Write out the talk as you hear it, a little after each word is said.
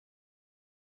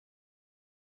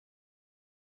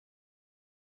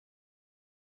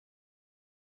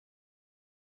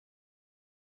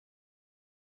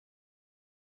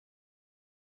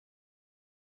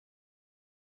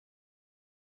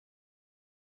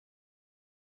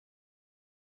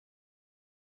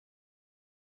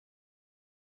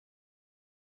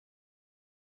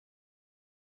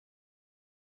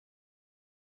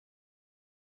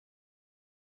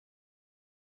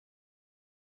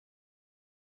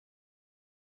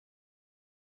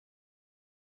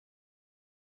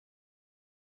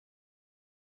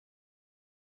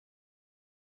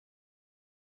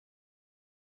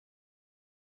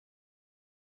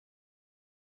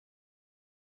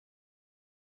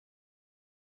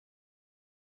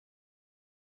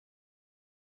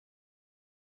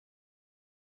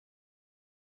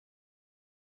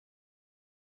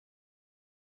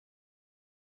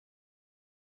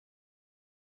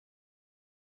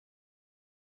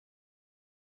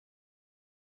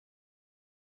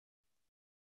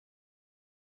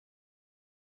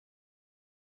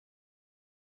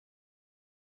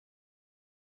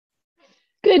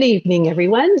Good evening,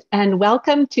 everyone, and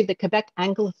welcome to the Quebec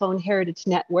Anglophone Heritage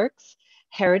Network's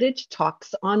Heritage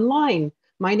Talks Online.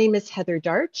 My name is Heather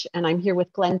Darch, and I'm here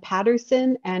with Glenn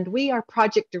Patterson, and we are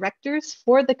project directors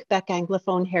for the Quebec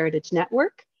Anglophone Heritage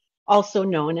Network, also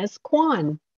known as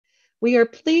QAN. We are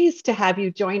pleased to have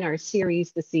you join our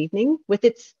series this evening with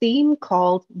its theme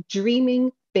called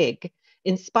Dreaming Big,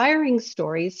 Inspiring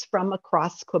Stories from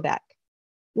Across Quebec.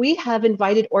 We have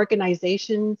invited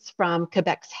organizations from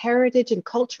Quebec's heritage and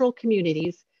cultural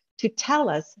communities to tell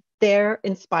us their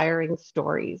inspiring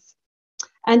stories.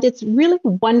 And it's really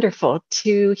wonderful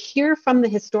to hear from the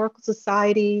historical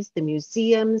societies, the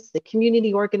museums, the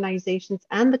community organizations,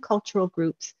 and the cultural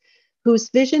groups whose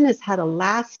vision has had a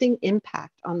lasting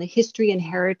impact on the history and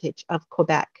heritage of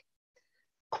Quebec.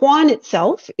 QAN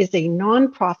itself is a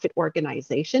nonprofit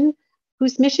organization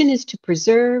whose mission is to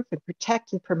preserve and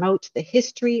protect and promote the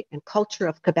history and culture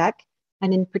of Quebec,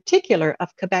 and in particular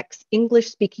of Quebec's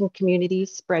English-speaking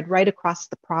communities spread right across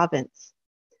the province.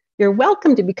 You're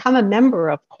welcome to become a member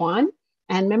of QAN,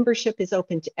 and membership is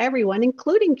open to everyone,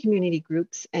 including community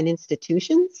groups and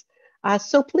institutions.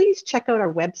 So please check out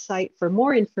our website for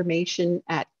more information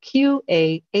at qahn.org.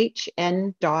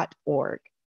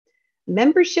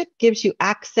 Membership gives you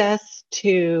access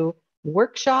to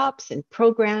workshops and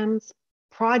programs,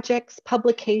 projects,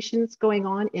 publications going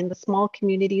on in the small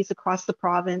communities across the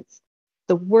province,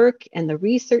 the work and the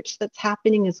research that's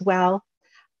happening as well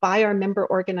by our member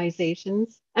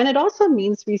organizations. And it also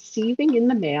means receiving in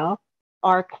the mail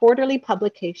our quarterly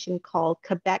publication called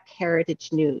Quebec Heritage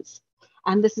News.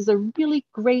 And this is a really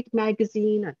great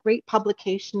magazine, a great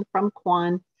publication from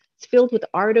QAN. It's filled with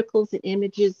articles and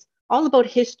images all about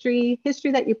history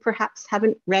that you perhaps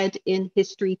haven't read in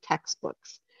history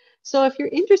textbooks. So if you're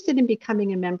interested in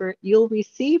becoming a member, you'll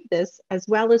receive this as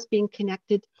well as being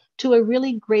connected to a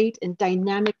really great and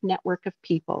dynamic network of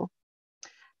people.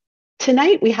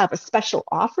 Tonight, we have a special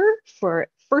offer for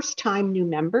first-time new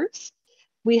members.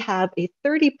 We have a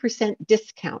 30%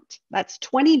 discount. That's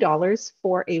 $20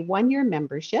 for a one-year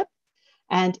membership.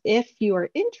 And if you are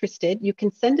interested, you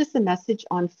can send us a message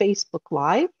on Facebook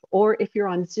Live, or if you're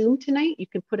on Zoom tonight, you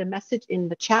can put a message in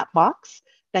the chat box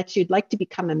that you'd like to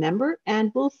become a member, and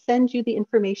we'll send you the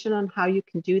information on how you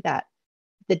can do that.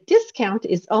 The discount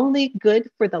is only good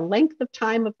for the length of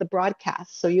time of the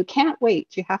broadcast, so you can't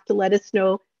wait. You have to let us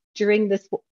know during this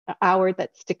hour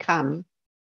that's to come.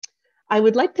 I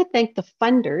would like to thank the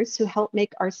funders who helped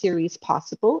make our series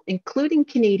possible, including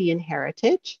Canadian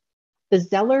Heritage, the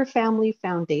Zeller Family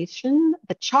Foundation,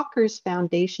 the Chalkers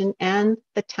Foundation, and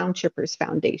the Townshippers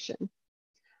Foundation.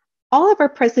 All of our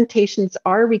presentations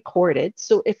are recorded,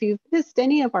 so if you've missed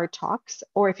any of our talks,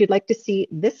 or if you'd like to see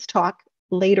this talk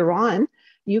later on,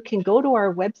 you can go to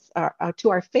our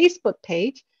Facebook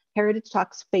page, Heritage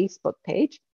Talks Facebook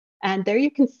page, and there you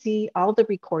can see all the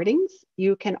recordings.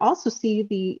 You can also see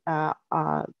the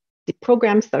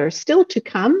programs that are still to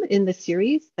come in the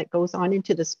series that goes on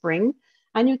into the spring.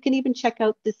 And you can even check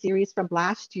out the series from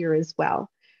last year as well.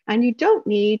 And you don't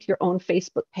need your own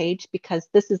Facebook page because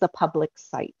this is a public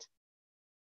site.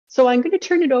 So I'm going to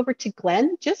turn it over to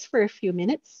Glenn just for a few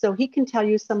minutes so he can tell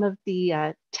you some of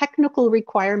the technical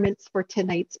requirements for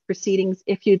tonight's proceedings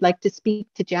if you'd like to speak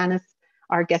to Janice,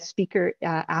 our guest speaker,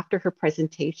 after her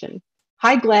presentation.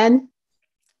 Hi, Glenn.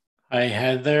 Hi,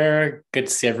 Heather. Good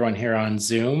to see everyone here on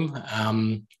Zoom.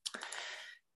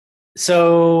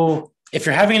 So if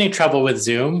you're having any trouble with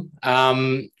Zoom,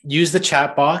 use the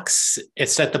chat box.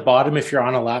 It's at the bottom if you're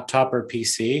on a laptop or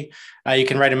PC. You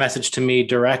can write a message to me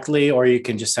directly, or you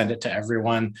can just send it to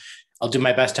everyone. I'll do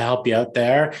my best to help you out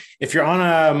there. If you're on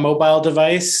a mobile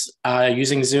device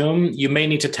using Zoom, you may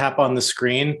need to tap on the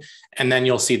screen, and then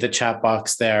you'll see the chat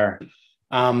box there.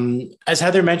 As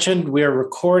Heather mentioned, we are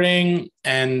recording,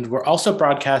 and we're also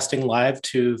broadcasting live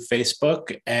to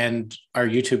Facebook and our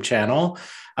YouTube channel.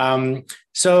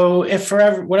 So if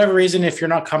for whatever reason, if you're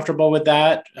not comfortable with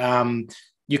that,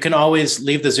 you can always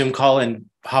leave the Zoom call and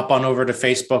hop on over to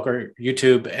Facebook or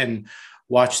YouTube and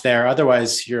watch there.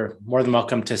 Otherwise, you're more than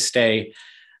welcome to stay.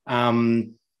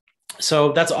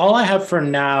 So that's all I have for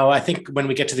now. I think when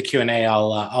we get to the Q&A,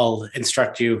 I'll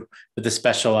instruct you with the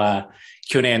special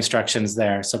Q&A instructions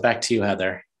there. So back to you,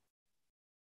 Heather.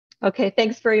 Okay,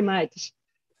 thanks very much.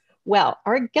 Well,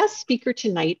 our guest speaker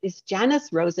tonight is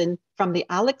Janice Rosen from the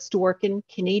Alex Dworkin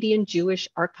Canadian Jewish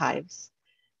Archives.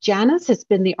 Janice has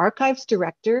been the Archives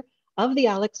Director of the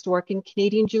Alex Dworkin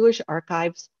Canadian Jewish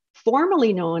Archives,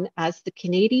 formerly known as the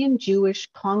Canadian Jewish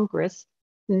Congress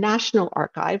National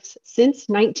Archives, since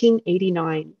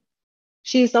 1989.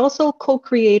 She is also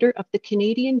co-creator of the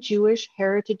Canadian Jewish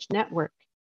Heritage Network.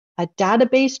 a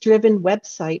database-driven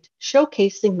website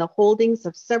showcasing the holdings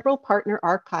of several partner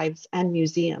archives and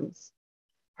museums.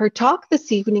 Her talk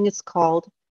this evening is called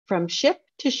From Ship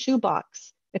to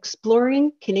Shoebox,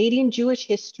 Exploring Canadian Jewish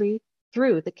History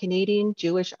Through the Canadian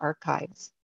Jewish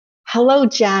Archives. Hello,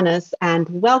 Janice, and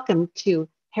welcome to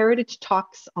Heritage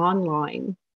Talks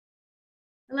Online.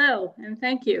 Hello, and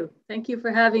thank you. Thank you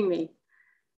for having me.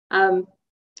 I'm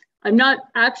not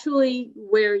actually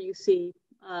where you see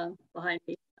behind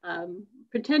me,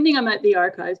 pretending I'm at the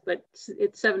archives, but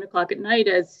it's 7 o'clock at night,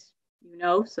 as you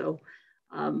know, so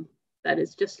that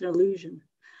is just an illusion.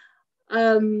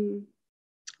 I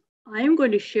am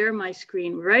going to share my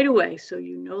screen right away, so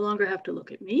you no longer have to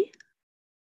look at me.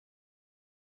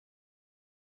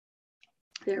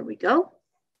 There we go.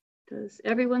 Does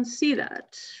everyone see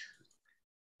that?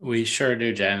 We sure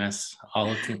do, Janice.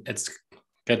 It's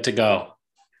good to go.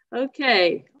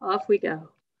 Okay, off we go.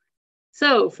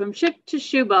 So, from ship to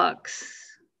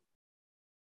shoebox.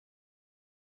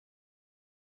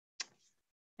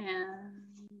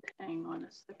 And hang on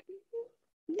a second.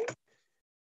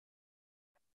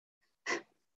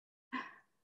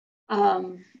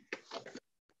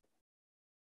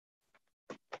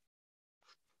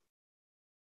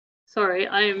 Sorry,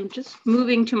 I am just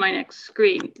moving to my next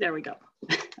screen. There we go.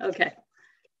 Okay, I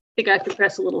think I have to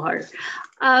press a little harder.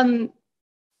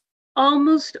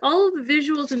 Almost all of the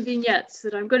visuals and vignettes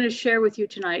that I'm going to share with you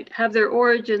tonight have their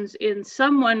origins in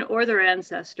someone or their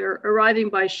ancestor arriving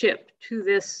by ship to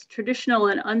this traditional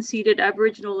and unceded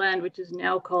Aboriginal land, which is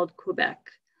now called Quebec.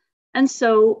 And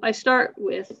so I start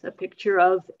with a picture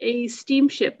of a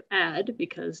steamship ad,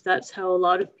 because that's how a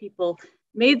lot of people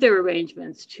made their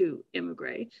arrangements to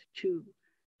immigrate to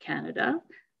Canada,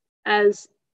 as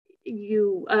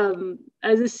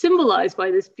is symbolized by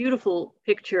this beautiful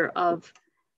picture of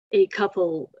a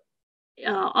couple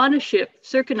on a ship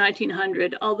circa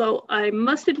 1900, although I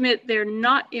must admit they're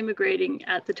not immigrating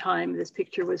at the time this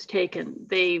picture was taken.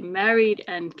 They married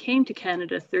and came to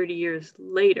Canada 30 years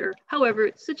later. However,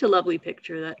 it's such a lovely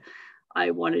picture that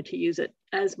I wanted to use it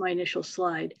as my initial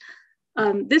slide.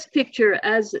 This picture,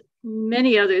 as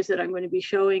many others that I'm going to be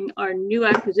showing, are new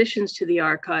acquisitions to the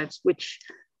archives, which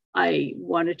I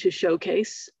wanted to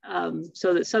showcase,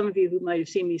 so that some of you who might have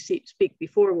seen me speak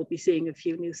before will be seeing a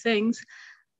few new things.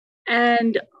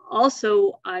 And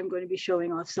also, I'm going to be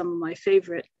showing off some of my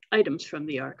favorite items from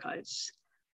the archives.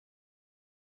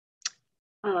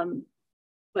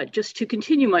 But just to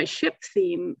continue my ship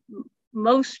theme,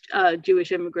 most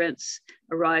Jewish immigrants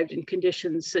arrived in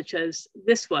conditions such as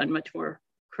this one, much more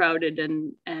crowded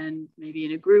and maybe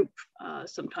in a group,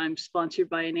 sometimes sponsored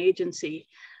by an agency,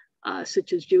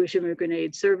 such as Jewish Immigrant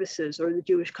Aid Services or the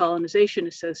Jewish Colonization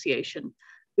Association.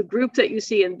 The group that you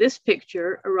see in this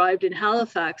picture arrived in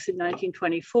Halifax in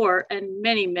 1924, and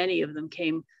many, many of them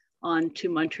came on to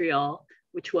Montreal,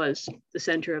 which was the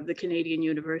center of the Canadian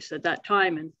universe at that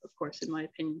time, and of course, in my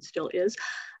opinion, still is.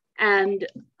 And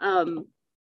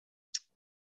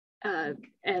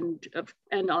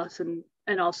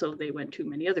also they went to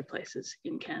many other places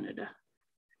in Canada.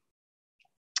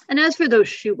 And as for those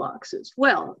shoe boxes,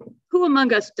 well, who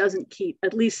among us doesn't keep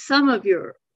at least some of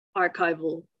your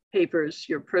archival papers,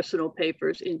 your personal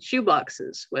papers, in shoe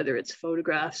boxes, whether it's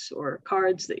photographs or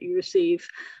cards that you receive?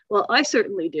 Well, I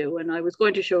certainly do. And I was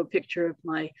going to show a picture of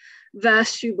my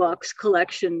vast shoebox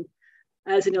collection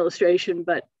as an illustration,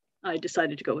 but I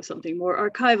decided to go with something more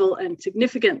archival and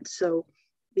significant. So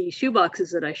the shoe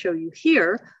boxes that I show you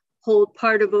here hold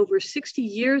part of over 60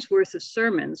 years worth of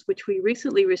sermons, which we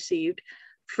recently received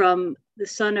from the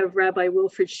son of Rabbi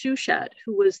Wilfred Shushat,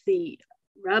 who was the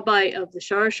rabbi of the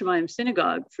Shar Shemayim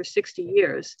synagogue for 60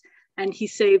 years. And he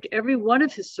saved every one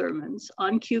of his sermons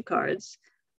on cue cards,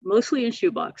 mostly in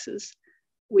shoe boxes,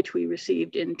 which we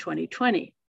received in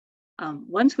 2020.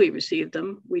 Once we received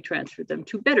them, we transferred them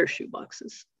to better shoe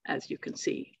boxes, as you can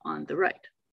see on the right.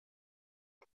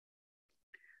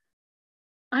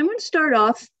 I'm going to start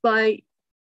off by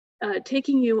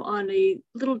taking you on a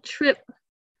little trip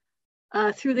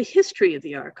through the history of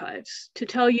the archives to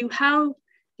tell you how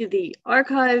did the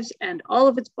archives and all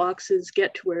of its boxes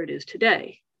get to where it is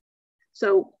today.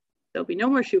 So there'll be no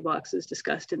more shoe boxes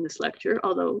discussed in this lecture,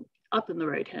 although up in the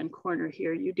right-hand corner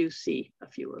here, you do see a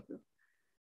few of them.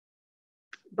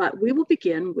 But we will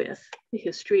begin with the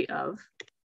history of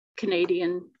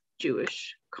Canadian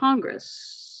Jewish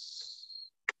Congress.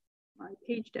 My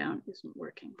page down isn't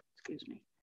working, excuse me.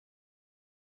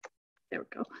 There we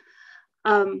go.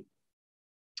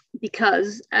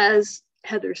 Because as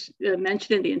Heather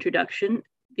mentioned in the introduction,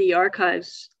 the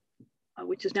archives,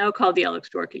 which is now called the Alex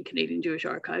Dworkin Canadian Jewish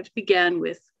Archives, began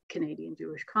with Canadian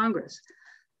Jewish Congress.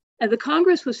 And the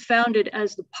Congress was founded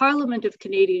as the Parliament of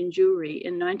Canadian Jewry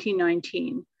in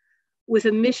 1919, with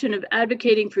a mission of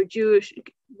advocating for Jewish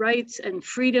rights and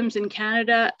freedoms in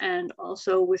Canada, and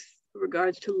also with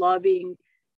regards to lobbying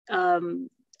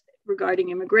regarding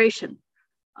immigration,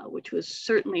 which was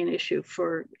certainly an issue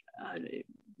for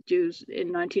Jews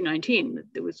in 1919.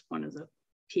 It was one of the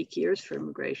peak years for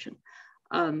immigration.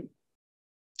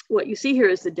 What you see here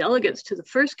is the delegates to the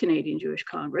first Canadian Jewish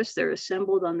Congress. They're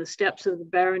assembled on the steps of the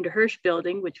Baron de Hirsch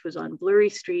building, which was on Bleury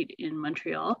Street in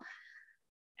Montreal.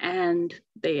 And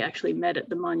they actually met at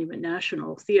the Monument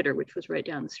National Theatre, which was right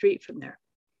down the street from there.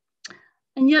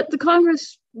 And yet the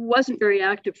Congress wasn't very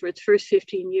active for its first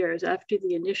 15 years. After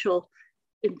the initial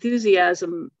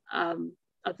enthusiasm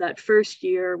of that first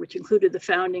year, which included the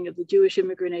founding of the Jewish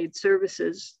Immigrant Aid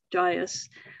Services, JIAS,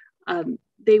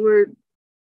 they were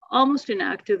almost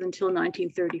inactive until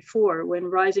 1934, when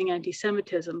rising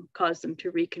anti-Semitism caused them to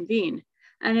reconvene.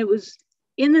 And it was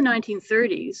in the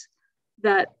 1930s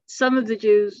that some of the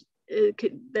Jews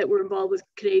that were involved with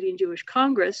Canadian Jewish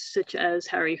Congress, such as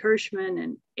Harry Hirschman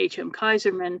and H.M.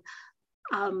 Kaiserman,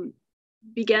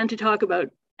 began to talk about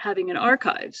having an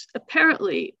archives.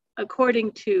 Apparently,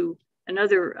 according to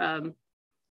another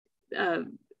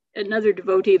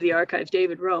devotee of the archives,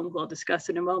 David Rome, who I'll discuss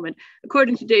in a moment,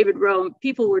 according to David Rome,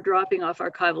 people were dropping off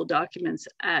archival documents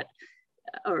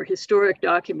or historic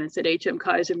documents at H.M.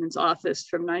 Kaiserman's office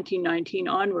from 1919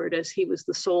 onward, as he was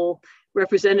the sole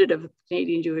representative of the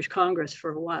Canadian Jewish Congress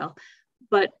for a while.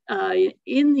 But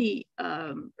in the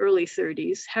early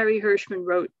 30s, Harry Hirschman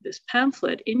wrote this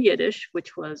pamphlet in Yiddish,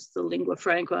 which was the lingua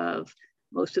franca of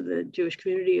most of the Jewish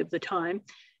community of the time.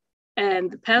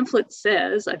 And the pamphlet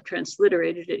says, I've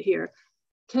transliterated it here,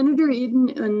 Kinder in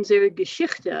unserer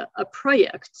Geschichte a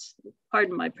Projekt,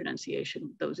 pardon my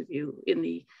pronunciation, those of you in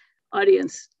the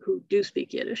audience who do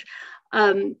speak Yiddish.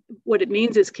 What it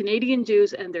means is Canadian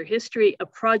Jews and their history, a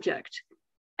project.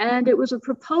 And it was a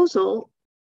proposal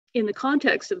in the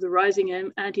context of the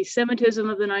rising anti-Semitism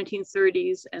of the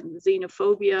 1930s and the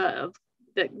xenophobia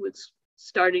that was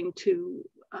starting to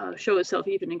show itself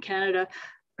even in Canada.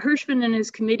 Hirschman and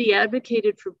his committee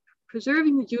advocated for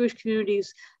preserving the Jewish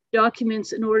community's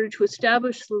documents in order to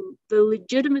establish the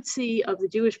legitimacy of the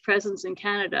Jewish presence in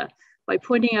Canada by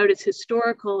pointing out its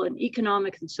historical and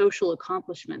economic and social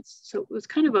accomplishments. So it was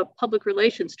kind of a public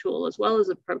relations tool as well as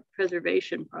a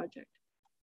preservation project.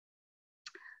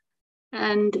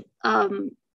 And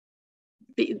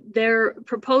their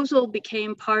proposal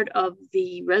became part of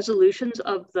the resolutions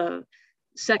of the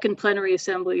Second Plenary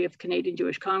Assembly of Canadian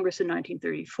Jewish Congress in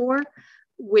 1934,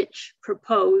 which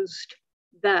proposed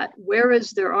that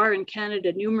whereas there are in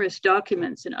Canada numerous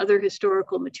documents and other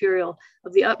historical material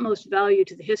of the utmost value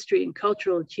to the history and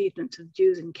cultural achievements of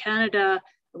Jews in Canada,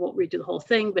 I won't read you the whole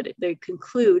thing, but they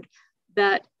conclude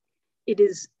that it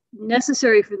is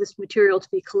necessary for this material to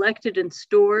be collected and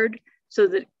stored so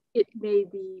that it may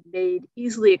be made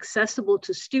easily accessible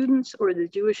to students or the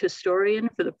Jewish historian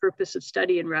for the purpose of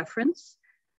study and reference.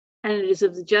 And it is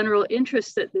of the general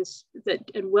interest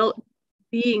and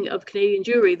well-being of Canadian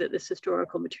Jewry that this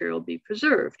historical material be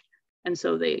preserved. And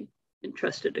so they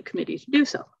entrusted a committee to do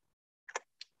so.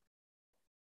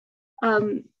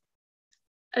 One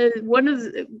of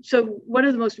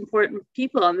the most important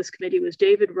people on this committee was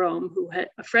David Rome, who had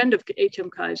a friend of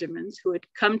H.M. Kaiserman's, who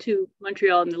had come to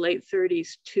Montreal in the late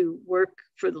 30s to work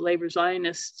for the Labor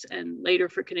Zionists and later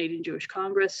for Canadian Jewish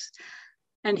Congress.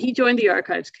 And he joined the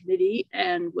Archives Committee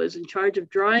and was in charge of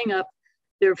drawing up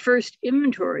their first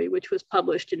inventory, which was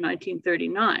published in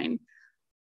 1939.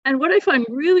 And what I find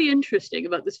really interesting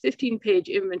about this 15-page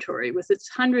inventory with its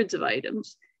hundreds of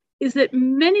items is that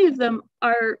many of them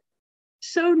are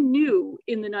so new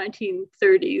in the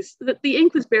 1930s that the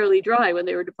ink was barely dry when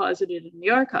they were deposited in the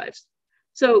archives.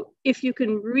 So if you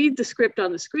can read the script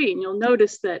on the screen, you'll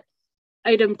notice that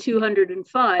item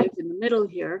 205 in the middle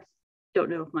here, don't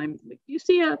know if you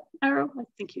see an arrow? I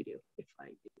think you do, if I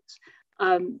do this.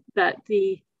 That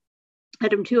the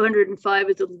item 205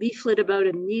 is a leaflet about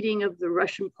a meeting of the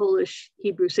Russian-Polish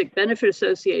Hebrew Sikh Benefit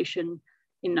Association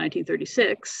in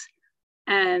 1936.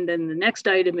 And then the next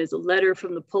item is a letter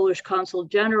from the Polish Consul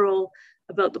General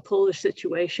about the Polish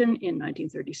situation in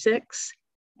 1936.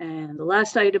 And the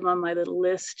last item on my little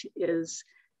list is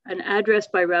an address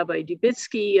by Rabbi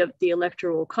Dubitsky of the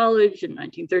Electoral College in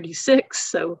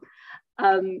 1936. So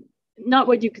not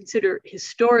what you consider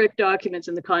historic documents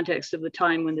in the context of the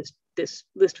time when this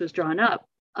list was drawn up.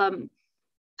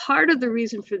 Part of the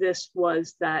reason for this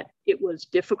was that it was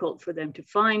difficult for them to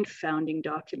find founding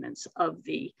documents of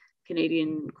the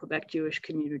Canadian Quebec Jewish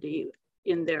community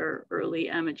in their early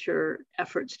amateur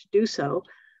efforts to do so.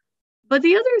 But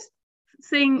the other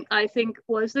thing, I think,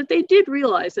 was that they did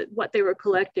realize that what they were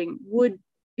collecting would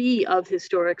be of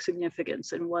historic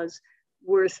significance and was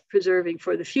worth preserving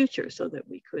for the future so that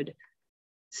we could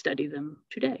study them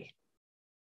today.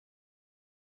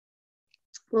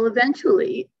 Well,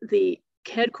 eventually, the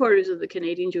headquarters of the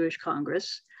Canadian Jewish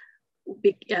Congress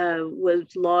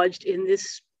was lodged in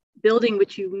this building,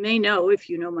 which you may know if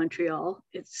you know Montreal.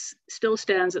 It still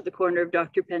stands at the corner of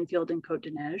Dr. Penfield and Côte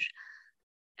de Neige.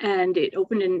 And it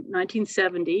opened in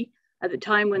 1970, at the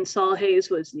time when Saul Hayes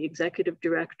was the executive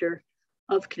director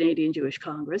of Canadian Jewish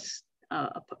Congress,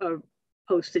 a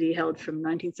post that he held from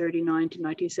 1939 to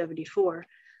 1974.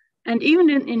 And even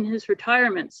in his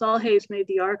retirement, Saul Hayes made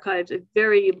the archives a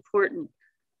very important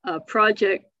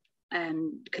project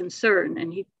and concern.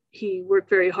 And he worked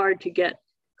very hard to get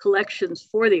collections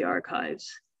for the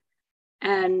archives,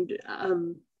 and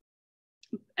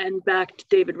backed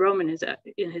David Rome in his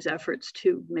efforts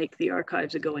to make the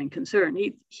archives a going concern.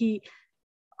 He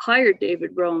hired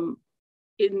David Rome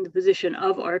in the position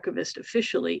of archivist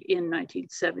officially in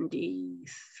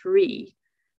 1973,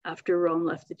 after Rome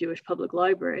left the Jewish Public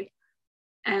Library,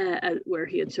 where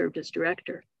he had served as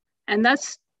director. And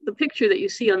that's the picture that you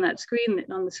see on that screen.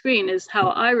 On the screen is how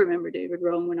I remember David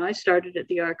Rome when I started at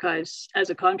the archives as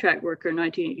a contract worker in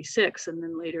 1986, and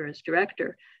then later as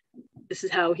director. This is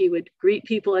how he would greet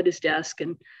people at his desk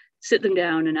and sit them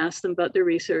down and ask them about their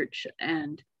research,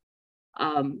 and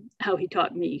how he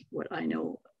taught me what I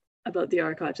know about the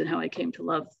archives and how I came to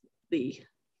love the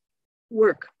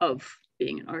work of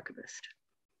being an archivist.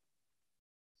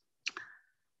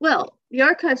 Well, the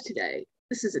archives today,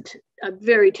 this is a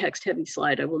very text-heavy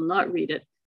slide. I will not read it,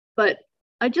 but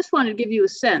I just want to give you a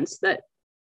sense that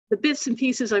the bits and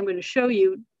pieces I'm going to show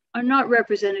you are not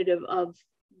representative of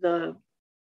the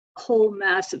whole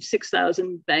mass of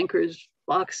 6,000 bankers'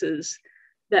 boxes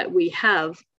that we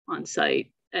have on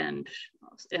site, and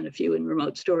a few in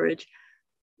remote storage,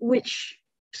 which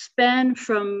span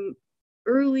from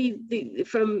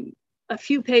from a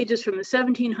few pages from the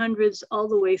 1700s all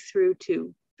the way through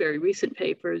to very recent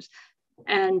papers,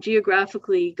 and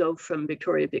geographically go from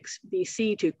Victoria,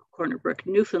 BC to Corner Brook,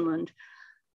 Newfoundland.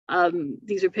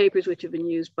 These are papers which have been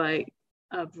used by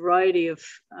a variety of,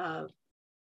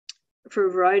 for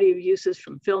a variety of uses,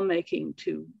 from filmmaking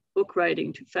to book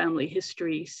writing to family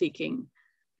history seeking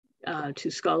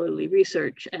to scholarly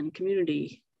research and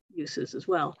community uses as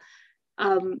well.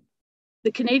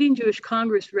 The Canadian Jewish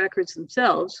Congress records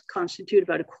themselves constitute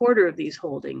about a quarter of these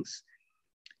holdings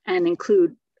and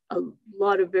include a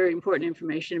lot of very important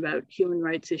information about human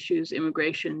rights issues,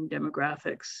 immigration,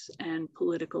 demographics, and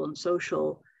political and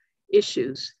social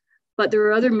issues. But there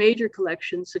are other major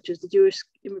collections, such as the Jewish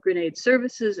Immigrant Aid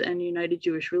Services and United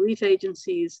Jewish Relief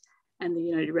Agencies and the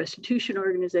United Restitution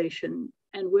Organization,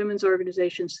 and women's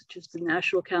organizations such as the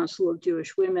National Council of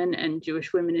Jewish Women and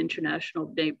Jewish Women International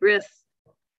B'nai B'rith.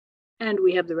 And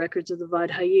we have the records of the Vad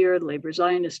Hayir, the Labor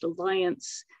Zionist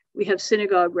Alliance. We have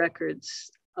synagogue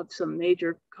records of some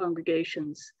major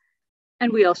congregations.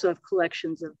 And we also have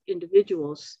collections of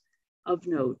individuals of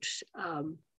note,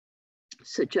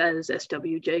 such as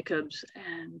S.W. Jacobs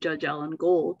and Judge Alan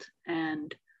Gold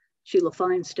and Sheila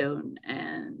Feinstone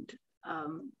and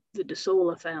the De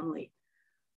Sola family.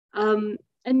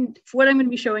 And what I'm going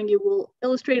to be showing you will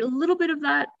illustrate a little bit of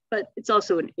that, but it's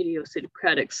also an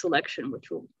idiosyncratic selection, which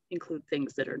will include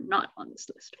things that are not on this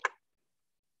list.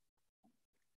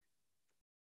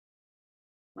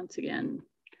 Once again,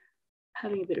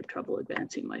 having a bit of trouble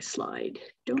advancing my slide.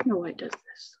 Don't know why it does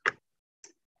this.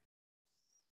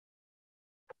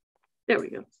 There we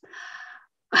go.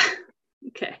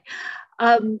 Okay.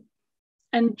 And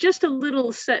just a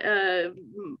little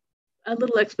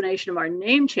explanation of our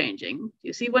name changing. Do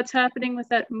you see what's happening with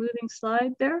that moving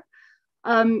slide there?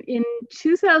 In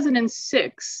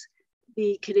 2006,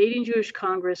 the Canadian Jewish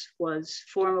Congress was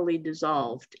formally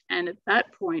dissolved. And at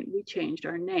that point, we changed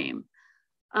our name.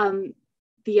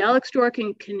 The Alex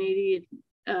Dworkin Canadian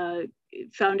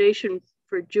Foundation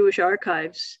for Jewish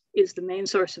Archives is the main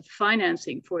source of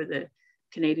financing for the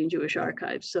Canadian Jewish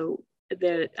Archives. So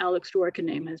the Alex Dworkin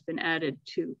name has been added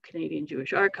to Canadian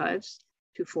Jewish Archives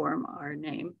to form our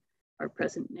name, our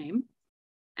present name.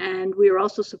 And we are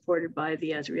also supported by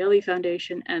the Azrieli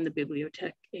Foundation and the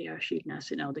Bibliothèque et Archives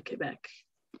Nationales de Québec.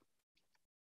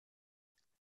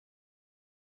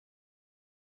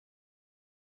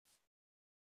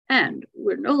 And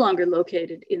we're no longer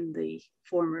located in the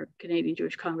former Canadian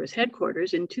Jewish Congress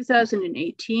headquarters. In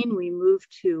 2018, we moved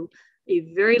to a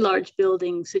very large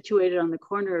building situated on the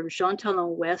corner of Jean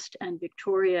Talon West and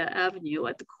Victoria Avenue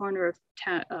at the corner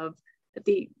of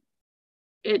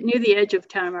near the edge of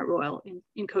Town Royal,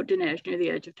 in Côte de Neige, near the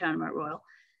edge of Town Royal.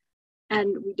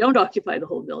 And we don't occupy the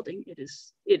whole building. It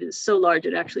is so large,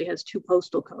 it actually has 2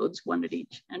 postal codes, 1 at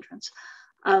each entrance.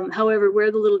 However,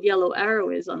 where the little yellow arrow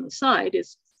is on the side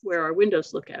is where our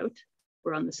windows look out.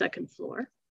 We're on the 2nd floor.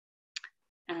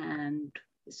 And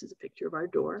this is a picture of our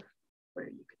door, where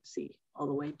you can see all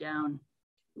the way down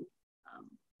to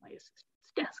my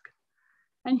assistant's desk.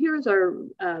 And here's our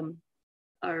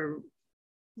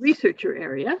researcher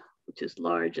area, which is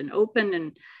large and open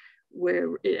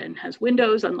and has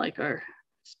windows, unlike our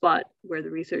spot where the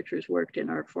researchers worked in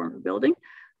our former building.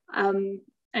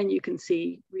 And you can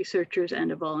see researchers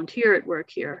and a volunteer at work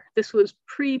here. This was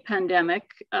pre-pandemic.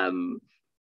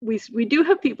 We do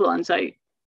have people on site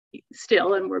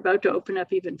still, and we're about to open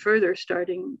up even further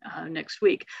starting next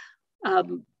week.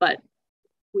 But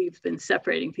we've been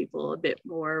separating people a bit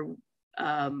more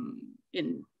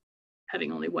in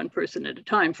having only 1 person at a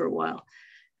time for a while.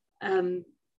 And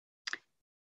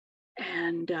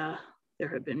there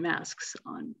have been masks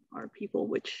on our people,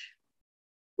 which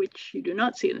you do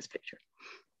not see in this picture.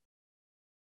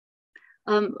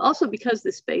 Also, because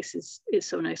this space is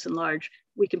so nice and large,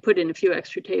 we can put in a few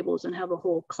extra tables and have a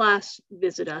whole class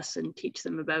visit us and teach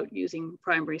them about using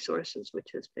primary sources, which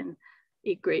has been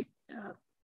a great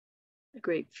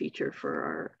feature for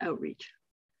our outreach.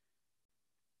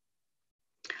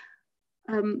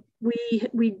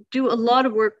 We do a lot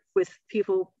of work with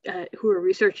people who are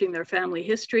researching their family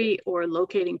history or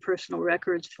locating personal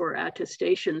records for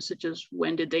attestations, such as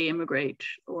when did they immigrate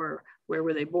or where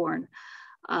were they born.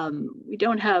 We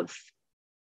don't have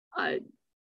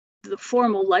the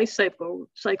formal life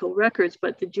cycle records,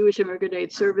 but the Jewish Immigrant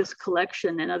Aid Service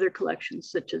collection and other collections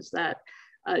such as that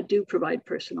do provide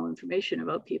personal information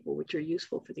about people, which are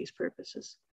useful for these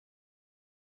purposes.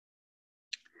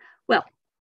 Well,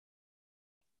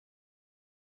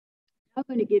 I'm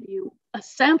going to give you a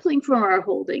sampling from our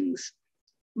holdings,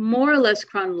 more or less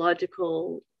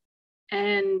chronological,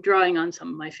 and drawing on some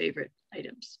of my favorite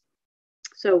items.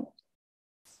 So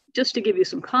just to give you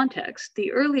some context,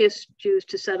 the earliest Jews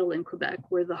to settle in Quebec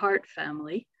were the Hart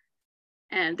family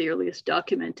and the earliest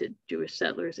documented Jewish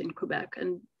settlers in Quebec.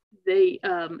 And they,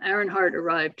 Aaron Hart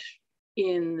arrived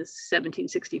in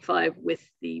 1765 with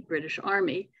the British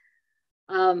Army,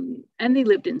 and they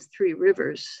lived in Three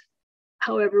Rivers.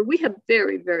 However, we have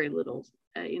very, very little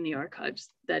in the archives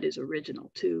that is original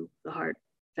to the Hart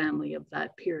family of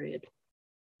that period.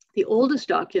 The oldest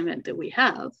document that we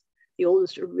have, the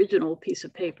oldest original piece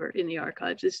of paper in the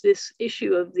archives, is this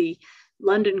issue of the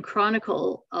London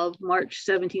Chronicle of March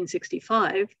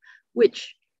 1765,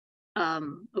 which,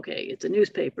 okay, it's a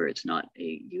newspaper, it's not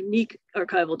a unique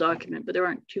archival document, but there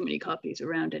aren't too many copies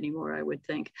around anymore, I would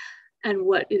think. And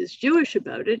what is Jewish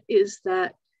about it is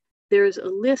that there's a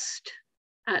list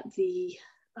at the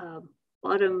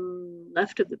bottom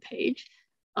left of the page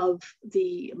of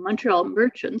the Montreal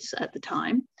merchants at the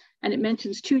time, and it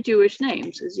mentions 2 Jewish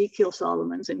names, Ezekiel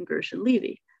Solomons and Gershon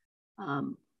Levy.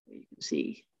 You can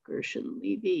see Gershon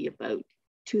Levy about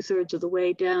 2/3 of the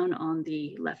way down on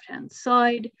the left-hand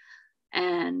side,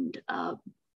 and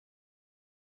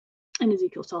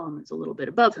Ezekiel Solomons a little bit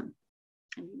above him.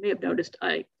 And you may have noticed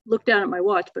I looked down at my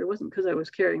watch, but it wasn't because I was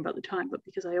caring about the time, but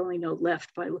because I only know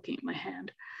left by looking at my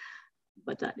hand.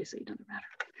 But that is another matter.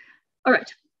 All right.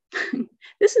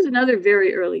 This is another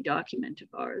very early document of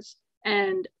ours.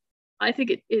 And I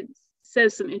think it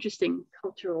says some interesting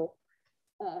cultural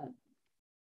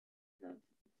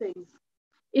things.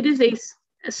 It is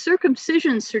a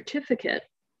circumcision certificate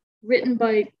written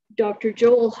by Dr.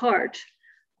 Joel Hart.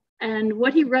 And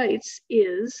what he writes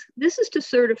is, this is to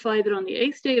certify that on the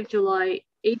 8th day of July,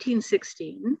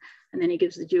 1816, and then he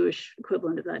gives the Jewish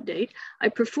equivalent of that date, I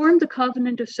performed the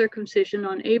covenant of circumcision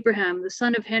on Abraham, the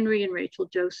son of Henry and Rachel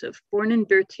Joseph, born in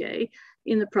Berthier,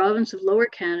 in the province of Lower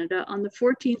Canada on the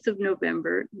 14th of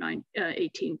November,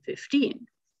 1815.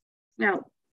 Now,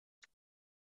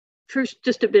 first,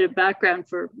 just a bit of background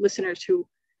for listeners who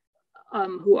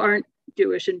aren't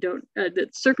Jewish and don't,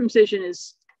 that circumcision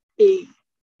is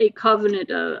a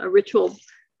covenant, a ritual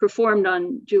performed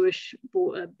on Jewish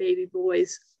baby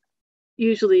boys,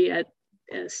 usually at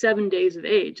 7 days of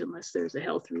age, unless there's a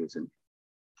health reason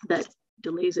that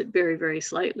delays it very, very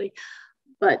slightly.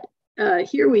 But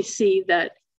here we see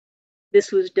that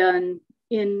this was done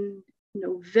in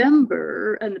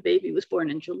November and the baby was born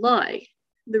in July.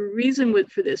 The reason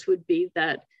for this would be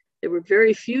that there were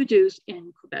very few Jews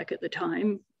in Quebec at the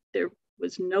time. There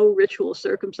was no ritual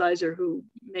circumciser who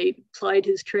plied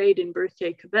his trade in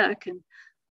Berthier, Quebec, and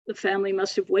the family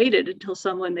must have waited until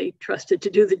someone they trusted to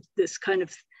do this kind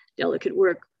of delicate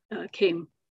work came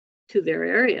to their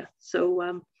area.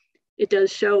 So it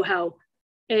does show how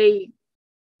the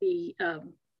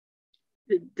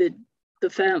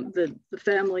the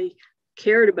family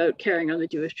cared about carrying on the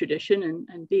Jewish tradition,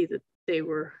 and B, that they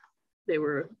were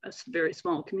a very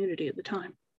small community at the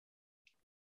time.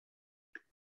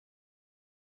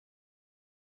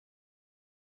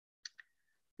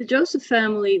 The Joseph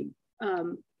family,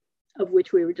 of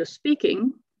which we were just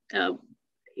speaking,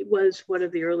 it was one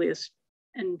of the earliest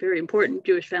and very important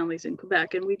Jewish families in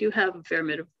Quebec, and we do have a fair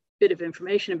bit of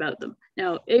information about them.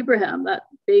 Now, Abraham, that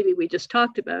baby we just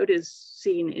talked about, is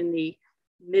seen in the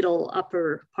middle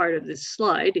upper part of this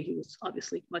slide. He was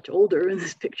obviously much older in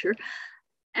this picture.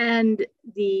 And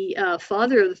the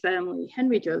father of the family,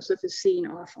 Henry Joseph, is seen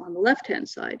off on the left-hand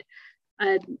side.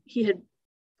 And he had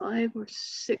 5 or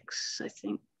 6, I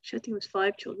think it was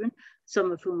 5 children,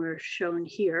 some of whom are shown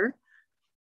here.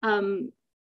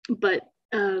 But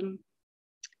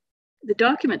the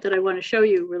document that I want to show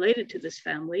you related to this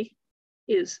family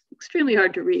is extremely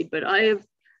hard to read, but I have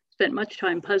spent much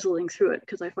time puzzling through it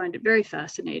because I find it very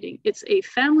fascinating. It's a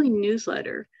family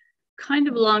newsletter, kind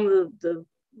of along the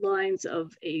lines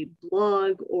of a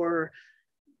blog or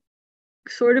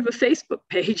sort of a Facebook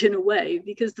page in a way,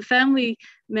 because the family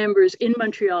members in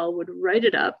Montreal would write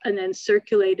it up and then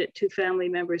circulate it to family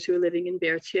members who are living in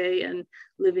Berthier and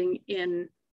living in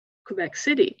Quebec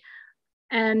City.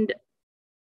 And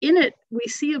in it, we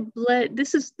see a blend.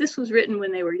 This was written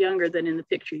when they were younger than in the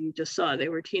picture you just saw. They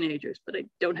were teenagers, but I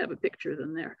don't have a picture of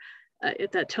them there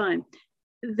at that time.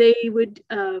 They would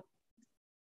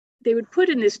put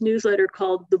in this newsletter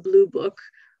called The Blue Book,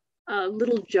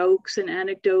 little jokes and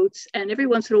anecdotes, and every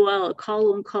once in a while a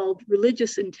column called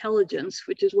Religious Intelligence,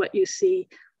 which is what you see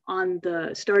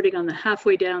starting on the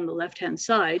halfway down the left-hand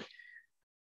side.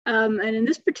 And in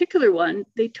this particular one,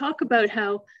 they talk about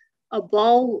how a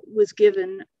ball was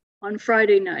given on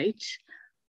Friday night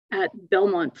at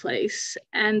Belmont Place,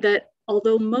 and that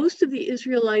although most of the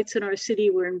Israelites in our city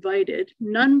were invited,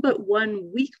 none but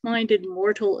one weak-minded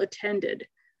mortal attended.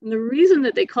 And the reason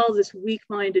that they call this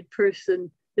weak-minded person,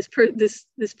 this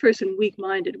person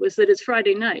weak-minded, was that it's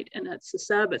Friday night and that's the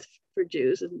Sabbath for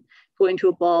Jews, and going to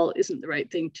a ball isn't the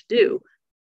right thing to do.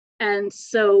 And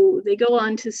so they go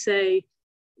on to say,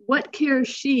 what cares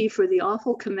she for the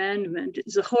awful commandment,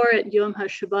 Zachor et Yom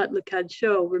HaShabbat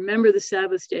L'Kadsho, remember the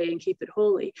Sabbath day and keep it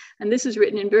holy. And this is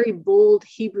written in very bold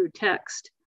Hebrew text,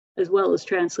 as well as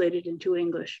translated into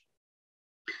English.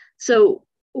 So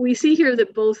we see here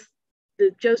that both the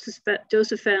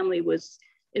Joseph family was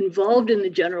involved in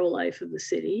the general life of the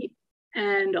city,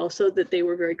 and also that they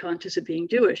were very conscious of being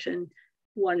Jewish and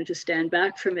wanted to stand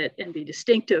back from it and be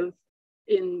distinctive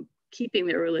in keeping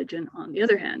their religion on the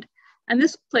other hand. And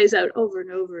this plays out over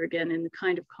and over again in the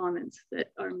kind of comments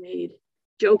that are made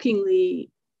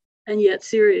jokingly and yet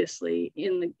seriously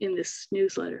in this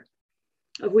newsletter,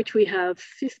 of which we have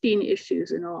 15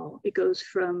 issues in all. It goes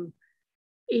from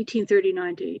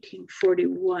 1839 to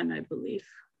 1841, I believe,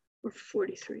 or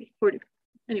 40,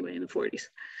 anyway, in the 40s.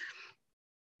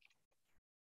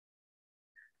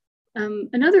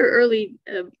 Another early,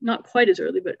 not quite as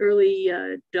early, but early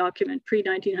document,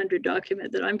 pre-1900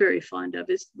 document that I'm very fond of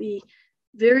is the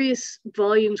various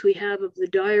volumes we have of the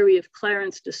diary of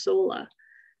Clarence de Sola.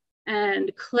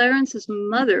 And Clarence's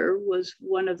mother was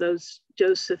one of those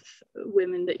Joseph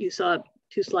women that you saw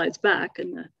 2 slides back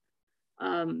in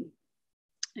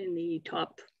the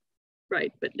top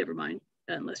right, but never mind,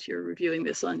 unless you're reviewing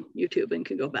this on YouTube and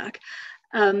can go back.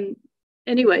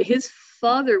 Anyway, his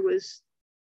father was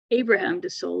Abraham de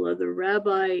Sola, the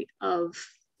rabbi of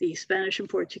the Spanish and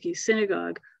Portuguese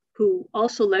synagogue, who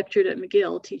also lectured at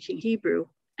McGill teaching Hebrew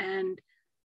and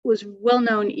was well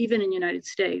known even in the United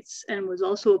States, and was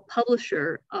also a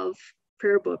publisher of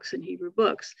prayer books and Hebrew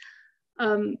books.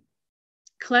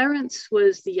 Clarence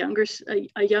was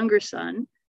a younger son,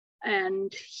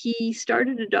 and he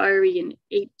started a diary in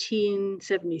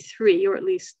 1873, or at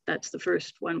least that's the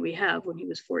first one we have, when he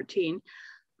was 14.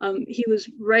 He was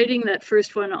writing that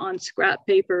first one on scrap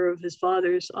paper of his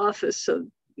father's office. So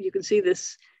you can see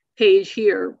this page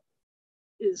here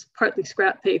is partly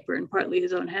scrap paper and partly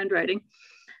his own handwriting.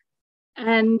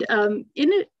 And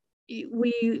in it,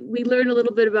 we learn a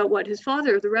little bit about what his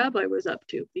father, the rabbi, was up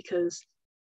to, because,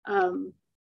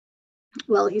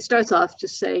 well, he starts off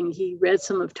just saying he read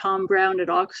some of Tom Brown at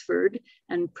Oxford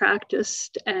and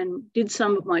practiced and did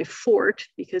some of my fort,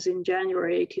 because in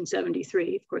January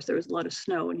 1873, of course, there was a lot of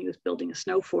snow and he was building a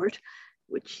snow fort,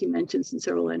 which he mentions in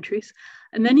several entries.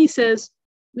 And then he says,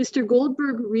 Mr.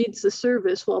 Goldberg reads the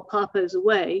service while Papa is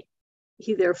away.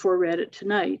 He therefore read it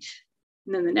tonight.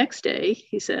 And then the next day,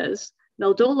 he says,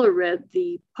 Meldola read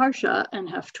the Parsha and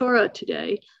Haftorah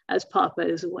today as Papa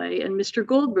is away, and Mr.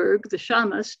 Goldberg, the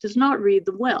Shamus, does not read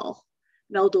them well.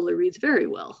 Meldola reads very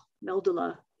well.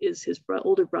 Meldola is his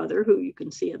older brother, who you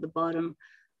can see at the bottom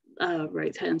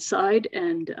right-hand side,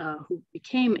 and who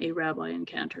became a rabbi and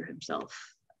cantor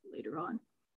himself later on.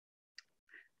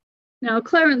 Now,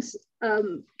 Clarence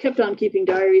kept on keeping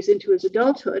diaries into his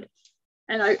adulthood,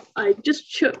 and I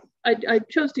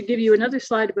chose to give you another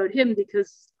slide about him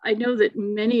because I know that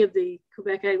many of the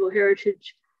Quebec Anglo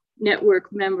Heritage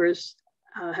Network members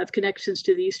have connections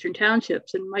to the Eastern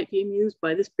Townships and might be amused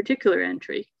by this particular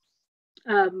entry.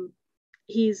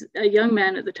 He's a young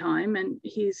man at the time, and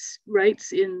he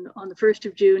writes on the 1st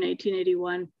of June,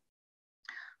 1881,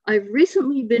 "I've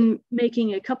recently been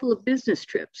making a couple of business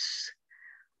trips.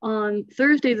 On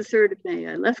Thursday, the 3rd of May,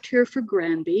 I left here for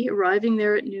Granby, arriving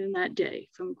there at noon that day.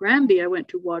 From Granby, I went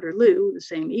to Waterloo the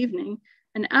same evening,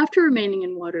 and after remaining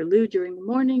in Waterloo during the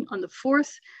morning, on the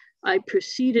 4th, I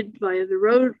proceeded via the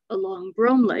road along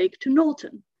Brome Lake to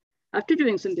Knowlton. After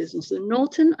doing some business in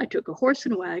Knowlton, I took a horse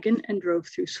and wagon and drove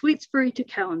through Sweetsbury to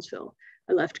Cowansville.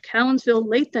 I left Cowansville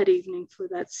late that evening for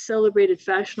that celebrated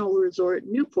fashionable resort,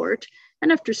 Newport,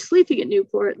 and after sleeping at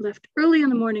Newport, left early on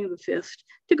the morning of the 5th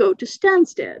to go to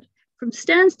Stansted. From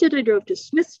Stansted, I drove to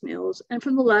Smith's Mills, and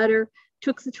from the latter,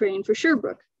 took the train for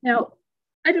Sherbrooke." Now,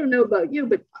 I don't know about you,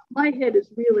 but my head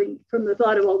is reeling from the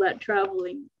thought of all that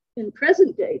traveling in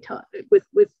present day time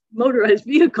with motorized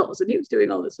vehicles, and he was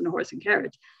doing all this in a horse and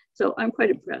carriage. So I'm quite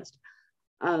impressed.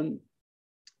 And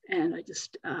I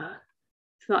just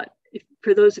thought,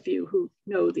 for those of you who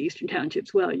know the Eastern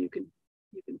Townships well, you can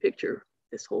picture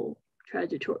this whole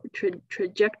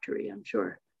trajectory, I'm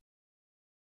sure.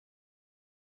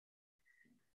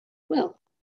 Well,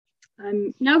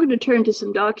 I'm now going to turn to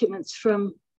some documents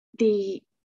from the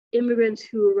immigrants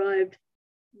who arrived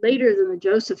later than the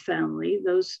Joseph family,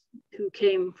 those who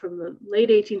came from the late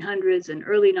 1800s and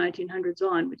early 1900s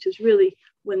on, which is really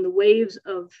when the waves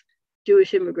of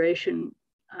Jewish immigration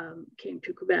came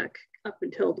to Quebec, up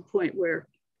until the point where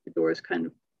the doors kind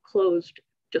of closed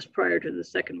just prior to the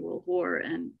Second World War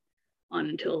and on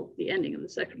until the ending of the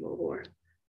Second World War.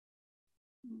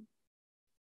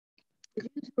 The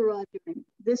Jews who arrived during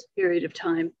this period of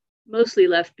time mostly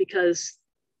left because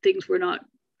things were not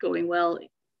going well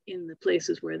in the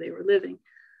places where they were living.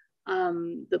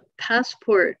 The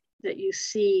passport that you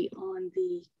see on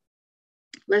the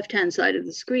left-hand side of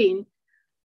the screen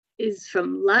is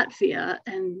from Latvia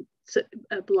and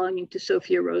belonging to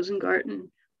Sophia Rosengarten,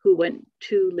 who went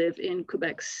to live in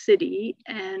Quebec City,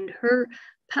 and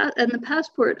the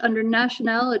passport under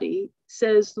nationality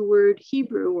says the word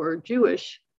Hebrew or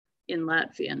Jewish in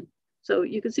Latvian. So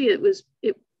you can see it was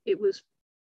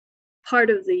part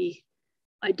of the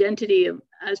identity of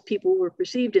as people were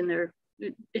perceived in their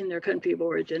country of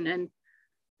origin. And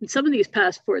some of these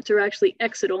passports are actually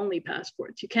exit-only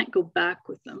passports. You can't go back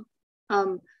with them.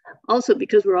 Also,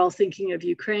 because we're all thinking of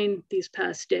Ukraine these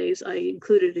past days, I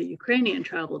included a Ukrainian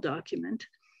travel document.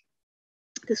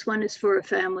 This one is for a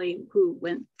family who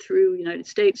went through the United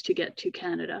States to get to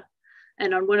Canada.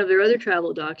 And on one of their other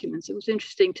travel documents, it was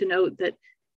interesting to note that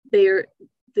the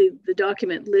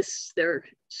document lists their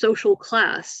social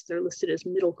class. They're listed as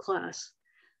middle class,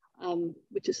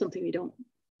 which is something you don't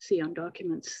see on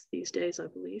documents these days, I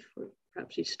believe, or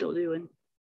perhaps you still do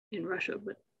in Russia,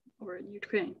 or in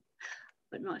Ukraine,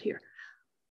 but not here.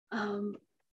 Some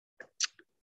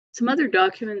other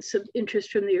documents of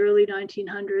interest from the early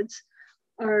 1900s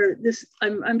are this.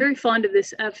 I'm very fond of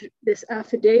this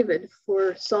affidavit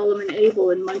for Solomon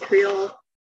Abel in Montreal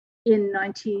in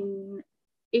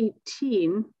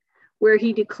 1918, where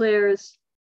he declares,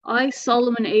 "I,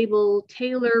 Solomon Abel,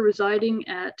 tailor residing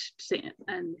at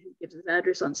and he gives his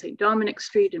address on St. Dominic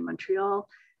Street in Montreal,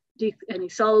 and he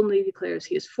solemnly declares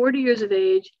he is 40 years of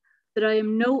age, that I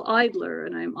am no idler,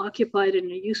 and I am occupied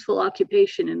in a useful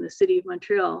occupation in the city of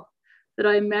Montreal, that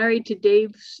I am married to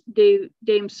Dame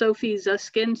Sophie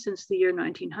Zuskin since the year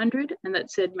 1900, and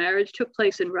that said marriage took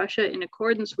place in Russia in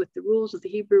accordance with the rules of the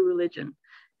Hebrew religion."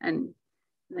 And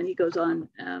then he goes on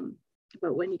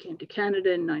about when he came to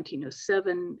Canada in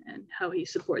 1907 and how he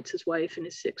supports his wife and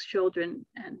his 6 children.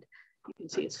 And you can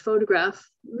see his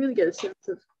photograph. You really get a sense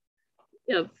of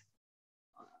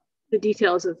the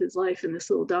details of his life in this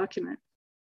little document.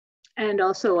 And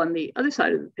also on the other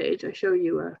side of the page, I show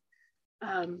you a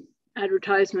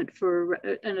advertisement for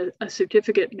a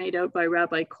certificate made out by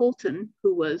Rabbi Colton,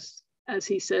 who was, as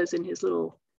he says in his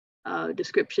little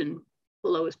description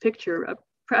below his picture, a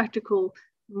practical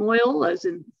moil, as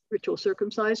in ritual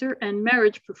circumciser, and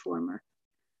marriage performer.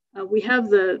 We have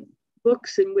the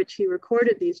books in which he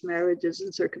recorded these marriages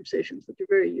and circumcisions, which are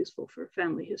very useful for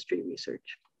family history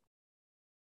research.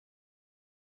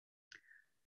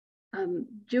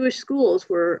 Jewish schools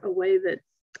were a way that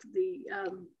the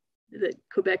that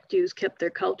Quebec Jews kept their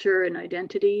culture and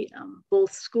identity,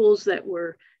 both schools that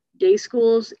were day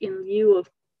schools in lieu of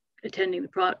attending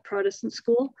the Protestant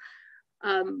school,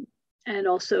 and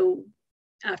also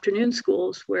afternoon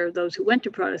schools where those who went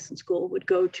to Protestant school would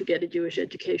go to get a Jewish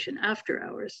education after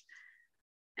hours.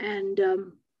 And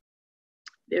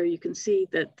there you can see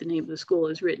that the name of the school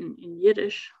is written in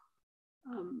Yiddish,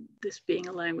 this being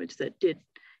a language that did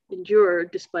endure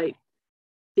despite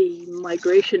the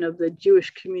migration of the Jewish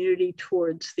community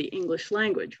towards the English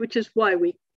language, which is why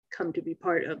we come to be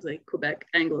part of the Quebec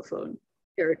Anglophone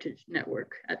Heritage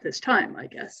Network at this time, I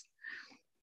guess.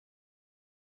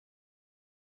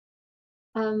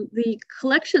 The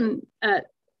collection at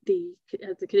the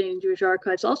Canadian Jewish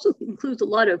Archives also includes a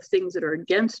lot of things that are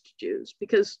against Jews,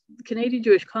 because the Canadian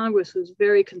Jewish Congress was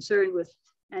very concerned with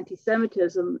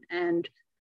anti-Semitism, and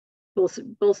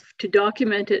both to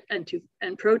document it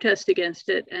and protest against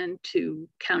it and to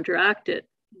counteract it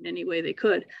in any way they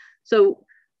could. So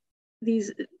we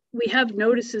have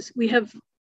notices, we have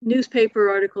newspaper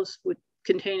articles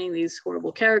containing these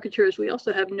horrible caricatures. We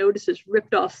also have notices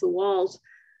ripped off the walls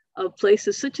of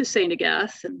places such as St.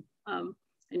 Agath. And I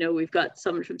know we've got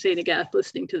someone from St. Agath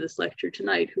listening to this lecture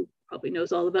tonight who probably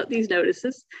knows all about these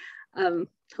notices.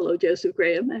 Hello, Joseph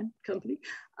Graham and company.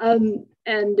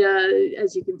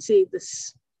 As you can see,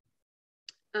 this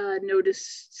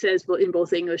notice says in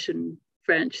both English and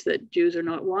French that Jews are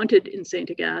not wanted in St.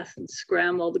 Agath, and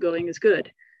scram while the going is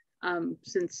good.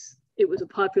 Since it was a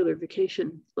popular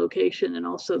vacation location and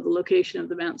also the location of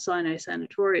the Mount Sinai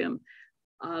Sanatorium,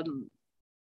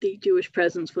 the Jewish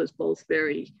presence was both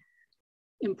very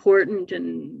important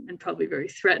and probably very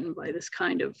threatened by this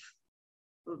kind of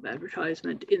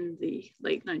advertisement in the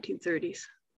late 1930s.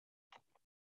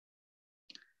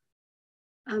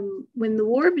 When the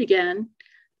war began,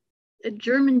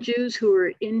 German Jews who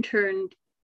were interned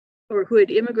or who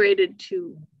had immigrated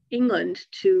to England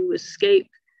to escape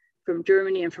from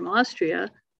Germany and from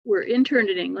Austria were interned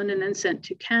in England and then sent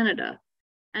to Canada.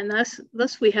 And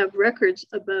thus we have records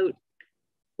about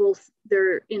both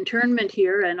their internment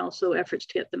here and also efforts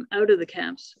to get them out of the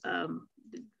camps,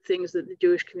 things that the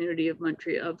Jewish community of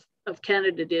Montreal, of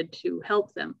Canada did to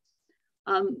help them.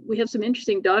 We have some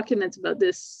interesting documents about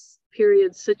this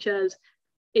period, such as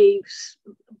a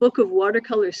book of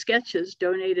watercolor sketches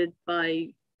donated by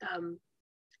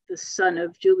the son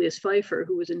of Julius Pfeiffer,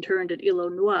 who was interned at Île aux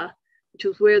Noix, which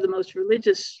was where the most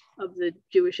religious of the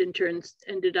Jewish internees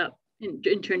ended up.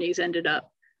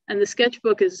 And the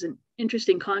sketchbook is an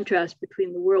interesting contrast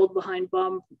between the world behind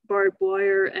barbed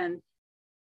wire and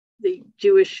the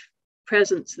Jewish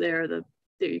presence there. There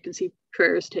you can see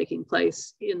prayers taking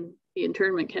place in the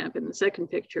internment camp in the second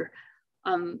picture.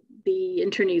 The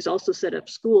internees also set up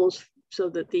schools so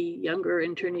that the younger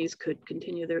internees could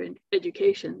continue their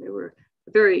education. They were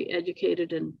a very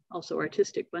educated and also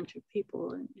artistic bunch of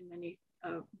people in many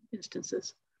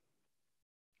instances.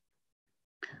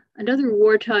 Another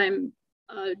wartime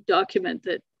document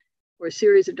or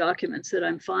series of documents that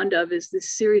I'm fond of is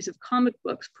this series of comic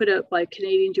books put out by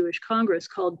Canadian Jewish Congress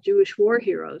called Jewish War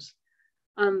Heroes.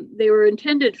 They were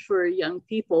intended for young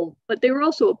people, but they were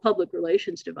also a public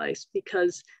relations device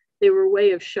because they were a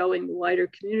way of showing the wider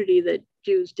community that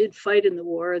Jews did fight in the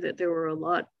war, that there were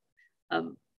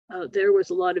there was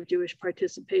a lot of Jewish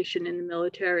participation in the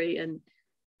military and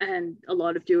a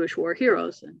lot of Jewish war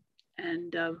heroes.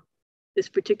 And this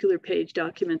particular page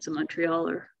documents a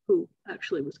Montrealer who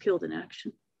actually was killed in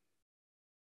action.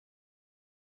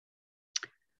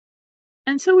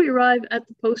 And so we arrive at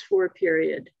the post-war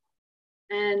period.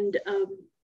 And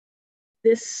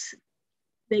this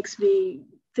makes me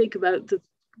think about the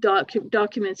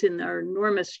documents in our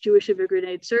enormous Jewish Immigrant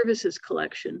Aid Services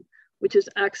collection, which is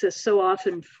accessed so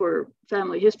often for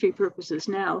family history purposes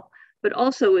now, but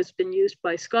also has been used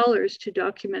by scholars to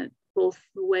document both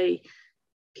the way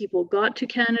people got to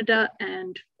Canada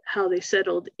and how they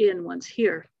settled in once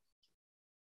here.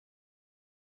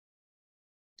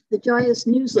 The Joyous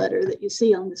newsletter that you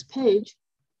see on this page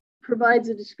provides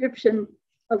a description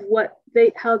of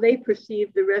how they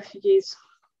perceived the refugees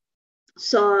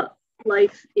saw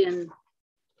life in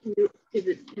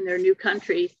their new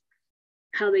country,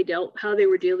 how they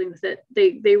were dealing with it.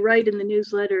 They write in the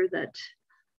newsletter that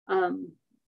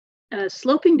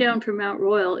sloping down from Mount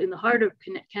Royal in the heart of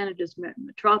Canada's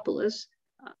metropolis,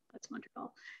 that's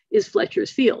Montreal, is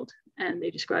Fletcher's Field. And they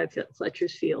describe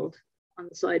Fletcher's Field on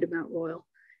the side of Mount Royal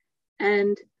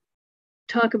and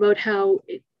talk about how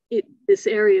this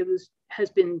area has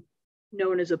been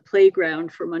known as a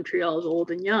playground for Montreal's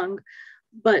old and young.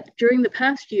 But during the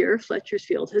past year, Fletcher's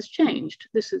Field has changed.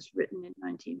 This is written in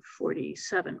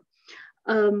 1947.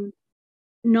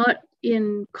 Not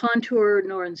in contour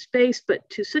nor in space, but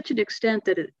to such an extent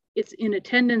that it's in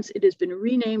attendance, it has been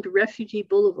renamed Refugee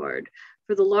Boulevard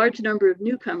for the large number of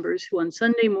newcomers who on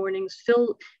Sunday mornings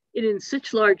fill it in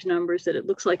such large numbers that it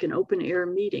looks like an open air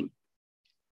meeting.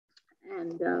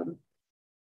 And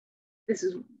this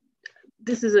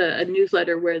is a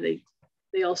newsletter where they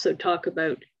also talk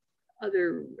about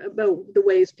the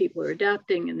ways people are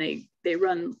adapting, and they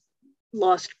run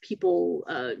lost people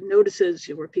notices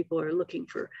where people are looking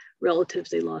for relatives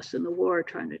they lost in the war,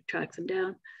 trying to track them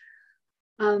down.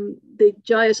 The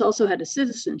JIAS also had a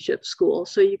citizenship school.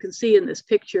 So you can see in this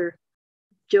picture,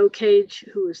 Joe Cage,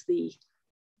 who is the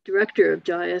director of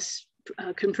JIAS,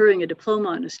 conferring a diploma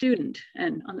on a student.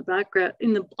 And on the background,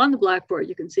 on the blackboard,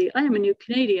 you can see, I am a new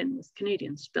Canadian, with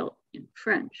Canadian spelled in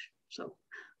French. So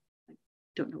I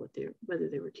don't know whether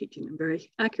they were teaching them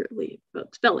very accurately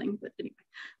about spelling, but anyway,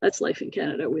 that's life in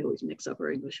Canada. We always mix up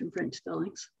our English and French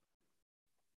spellings.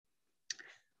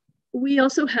 We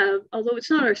also have, although it's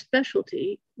not our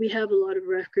specialty, we have a lot of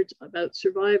records about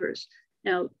survivors.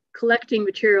 Now, collecting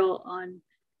material on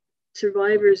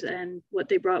survivors and what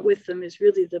they brought with them is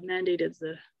really the mandate of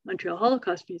the Montreal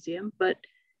Holocaust Museum, but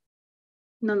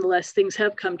nonetheless, things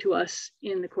have come to us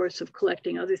in the course of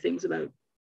collecting other things about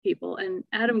people. And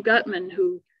Adam Gutman,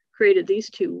 who created these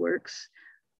two works,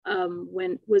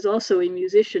 was also a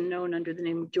musician known under the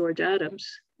name of George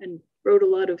Adams, and wrote a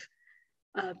lot of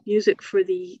music for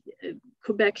the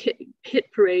Quebec hit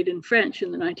parade in French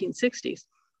in the 1960s.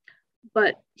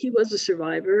 But he was a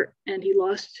survivor, and he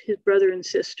lost his brother and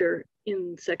sister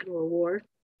in the Second World War.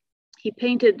 He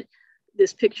painted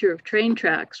this picture of train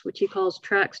tracks, which he calls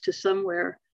Tracks to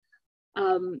Somewhere,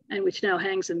 and which now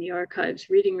hangs in the archives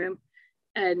reading room.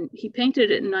 And he painted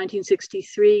it in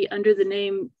 1963 under the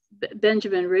name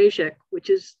Benjamin Rejek, which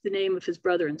is the name of his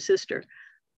brother and sister.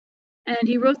 And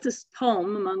he wrote this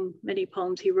poem, among many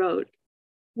poems he wrote,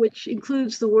 which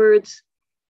includes the words,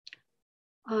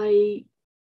 I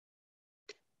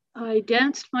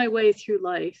danced my way through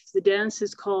life. The dance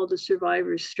is called a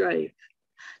survivor's strife.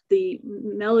 The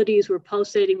melodies were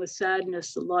pulsating with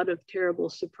sadness, a lot of terrible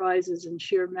surprises and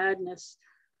sheer madness.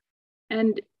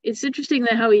 And it's interesting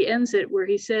that how he ends it, where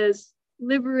he says,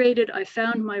 liberated, I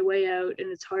found my way out,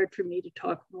 and it's hard for me to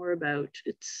talk more about.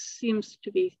 It seems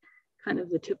to be kind of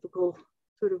the typical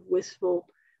sort of wistful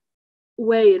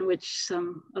way in which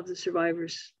some of the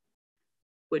survivors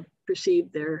would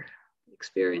perceive their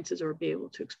experiences or be able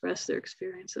to express their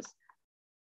experiences.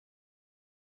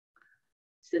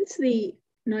 Since the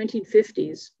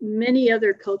 1950s, many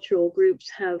other cultural groups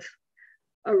have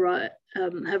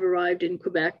arrived in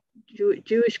Quebec.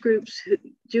 Jewish groups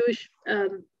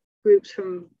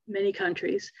from many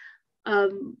countries.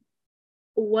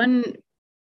 One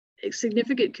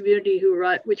significant community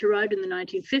which arrived in the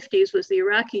 1950s was the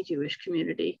Iraqi Jewish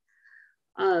community.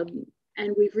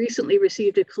 And we've recently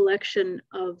received a collection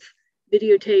of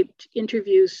videotaped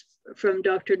interviews from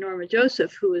Dr. Norma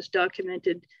Joseph, who has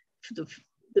documented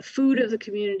the food of the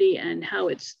community and how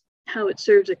it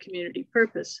serves a community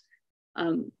purpose.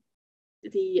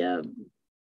 The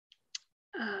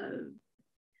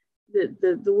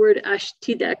word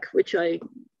ashtidek, which I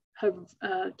have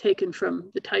taken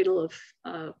from the title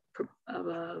of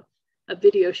a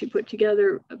video she put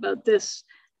together about this,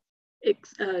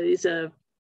 is an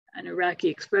Iraqi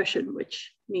expression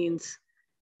which means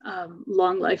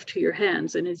long life to your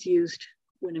hands, and is used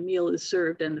when a meal is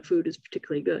served and the food is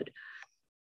particularly good.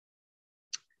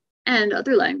 And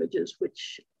other languages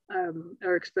which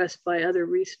are expressed by other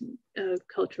recent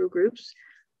cultural groups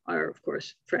are, of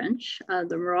course, French.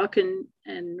 The Moroccan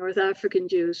and North African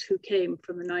Jews who came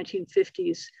from the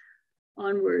 1950s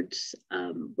onwards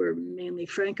were mainly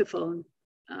Francophone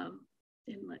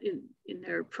in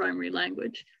their primary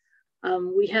language.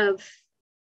 We have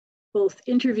both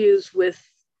interviews with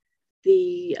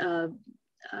these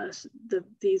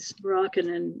Moroccan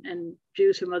and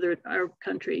Jews from other Arab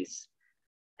countries.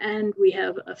 And we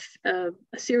have a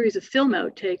series of film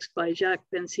outtakes by Jacques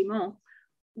Ben-Simon,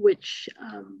 which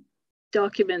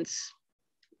documents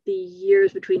the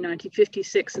years between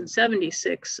 1956 and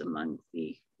 76 among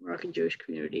the Moroccan Jewish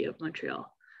community of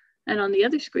Montreal. And on the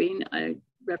other screen, I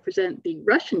represent the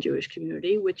Russian Jewish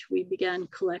community, which we began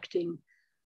collecting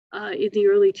in the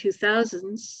early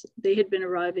 2000s. They had been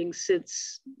arriving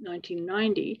since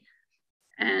 1990.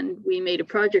 And we made a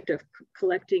project of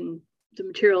collecting the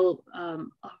material of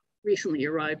recently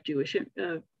arrived Jewish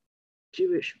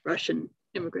Russian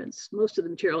immigrants. Most of the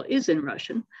material is in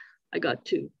Russian. I got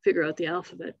to figure out the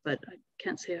alphabet, but I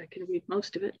can't say I can read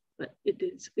most of it, but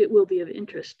it will be of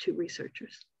interest to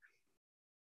researchers.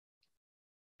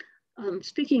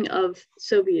 Speaking of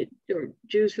Soviet or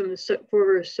Jews from the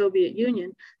former Soviet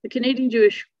Union, the Canadian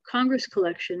Jewish Congress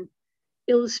collection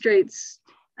illustrates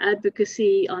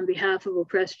advocacy on behalf of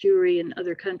oppressed Jewry in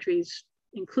other countries,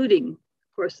 including,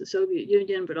 of course, the Soviet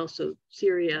Union, but also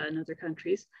Syria and other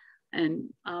countries. And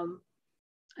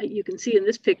you can see in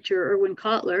this picture Erwin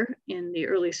Kotler in the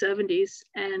early 70s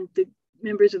and the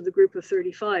members of the Group of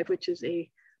 35, which is a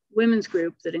women's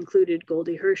group that included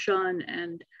Goldie Hirshon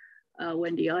and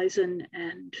Wendy Eisen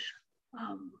and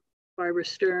Barbara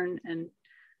Stern and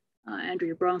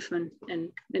Andrea Bronfman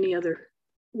and many other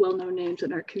well-known names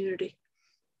in our community.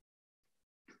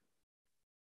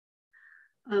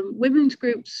 Women's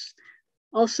groups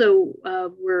also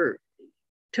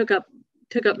took up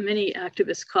many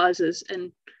activist causes,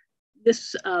 and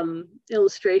this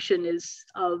illustration is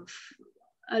of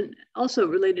also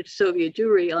related to Soviet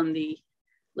Jewry on the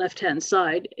left-hand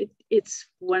side. It's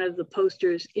one of the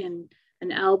posters in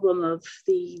an album of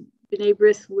the B'nai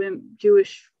B'rith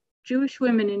Jewish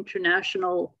Women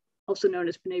International, also known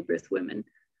as B'nai B'rith Women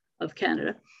of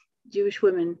Canada, Jewish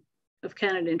Women of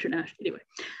Canada International. Anyway,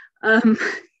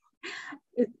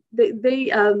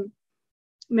 they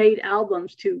made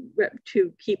albums to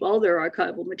keep all their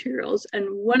archival materials, and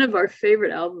one of our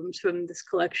favorite albums from this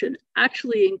collection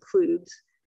actually includes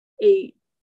a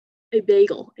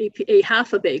bagel, a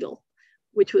half a bagel,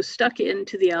 which was stuck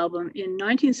into the album in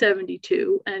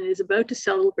 1972 and is about to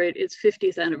celebrate its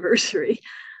 50th anniversary.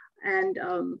 And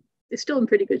it's still in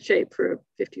pretty good shape for a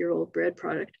 50-year-old bread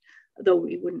product, though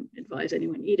we wouldn't advise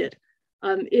anyone eat it.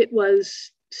 It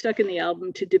was stuck in the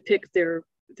album to depict their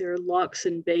lox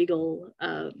and bagel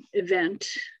event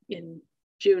in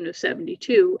June of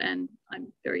 72. And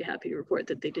I'm very happy to report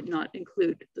that they did not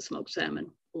include the smoked salmon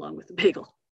along with the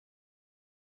bagel.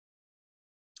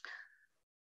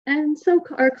 And so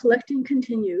our collecting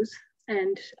continues,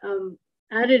 and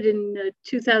added in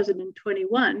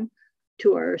 2021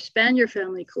 to our Spanier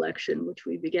family collection, which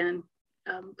we began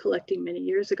collecting many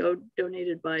years ago,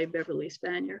 donated by Beverly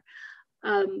Spanier.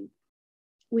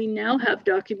 We now have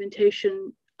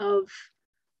documentation of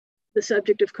the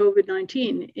subject of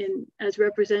COVID-19 as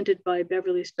represented by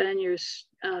Beverly Spanier's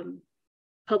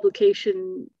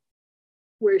publication,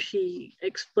 where she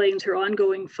explains her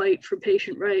ongoing fight for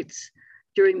patient rights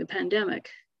during the pandemic.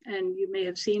 And you may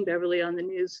have seen Beverly on the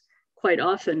news quite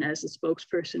often as a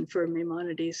spokesperson for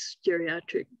Maimonides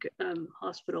Geriatric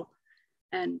Hospital,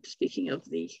 and speaking of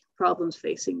the problems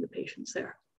facing the patients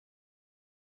there.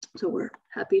 So we're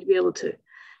happy to be able to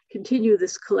continue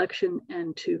this collection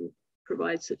and to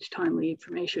provide such timely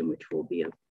information, which will be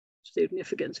of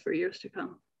significance for years to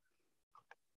come.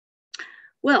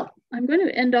 Well, I'm going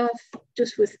to end off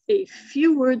just with a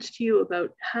few words to you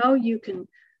about how you can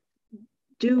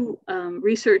do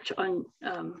research on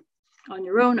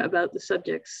your own about the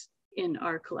subjects in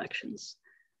our collections.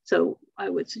 So I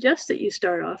would suggest that you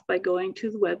start off by going to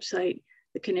the website,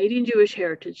 the Canadian Jewish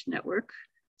Heritage Network,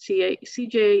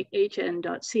 cjhn.ca.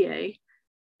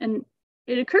 And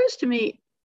it occurs to me,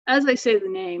 as I say the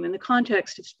name, in the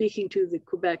context of speaking to the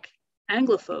Quebec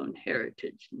Anglophone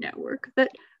Heritage Network, that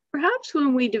perhaps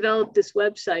when we developed this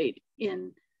website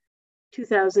in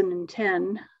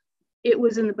 2010, it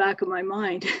was in the back of my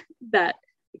mind that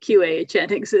the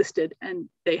QAHN existed and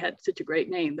they had such a great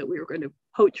name that we were going to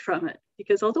poach from it.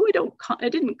 Because although I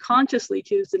didn't consciously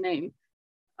choose the name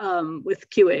with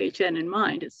QAHN in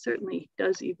mind, it certainly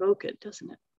does evoke it,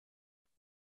 doesn't it?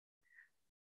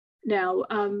 Now,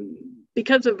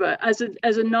 because of as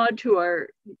a nod to our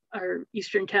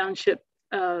Eastern Township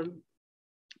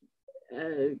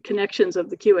connections of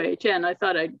the QAHN, I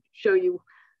thought I'd show you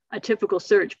a typical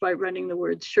search by running the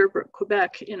words Sherbrooke,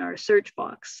 Quebec in our search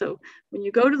box. So when you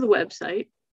go to the website,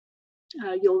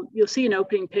 you'll see an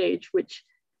opening page which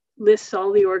lists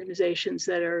all the organizations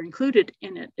that are included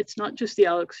in it. It's not just the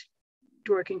Alex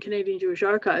Dworkin Canadian Jewish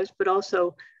Archives, but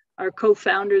also our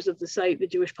co-founders of the site, the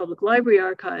Jewish Public Library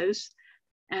Archives,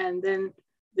 and then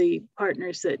the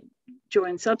partners that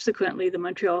joined subsequently, the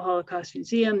Montreal Holocaust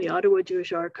Museum, the Ottawa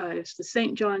Jewish Archives, the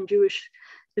St. John Jewish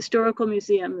Historical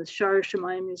Museum, the Shar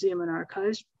Shemayim Museum and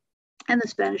Archives, and the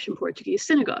Spanish and Portuguese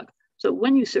Synagogue. So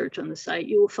when you search on the site,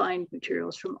 you will find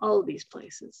materials from all of these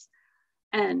places.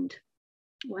 And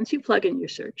once you plug in your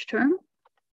search term,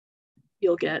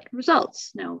 you'll get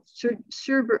results. Now,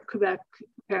 Sherbrooke, Quebec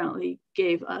apparently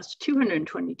gave us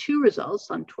 222 results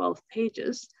on 12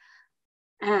 pages.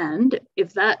 And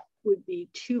if that would be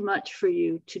too much for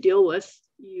you to deal with,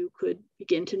 you could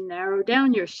begin to narrow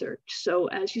down your search. So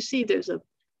as you see, there's a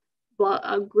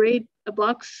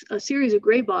series of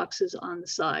gray boxes on the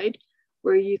side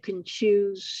where you can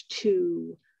choose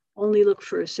to only look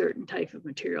for a certain type of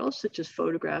material, such as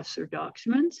photographs or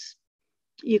documents.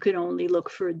 You can only look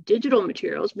for digital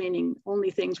materials, meaning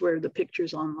only things where the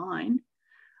picture's online.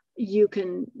 You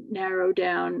can narrow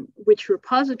down which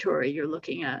repository you're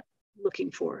looking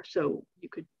for. So you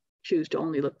could choose to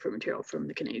only look for material from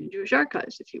the Canadian Jewish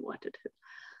Archives if you wanted to.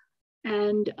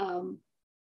 And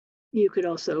you could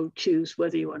also choose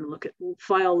whether you want to look at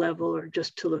file level or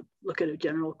just to look at a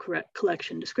general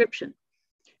collection description.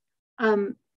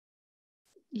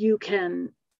 You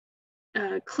can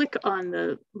click on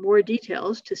the more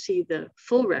details to see the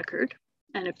full record.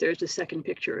 And if there's a second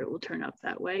picture, it will turn up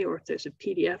that way, or if there's a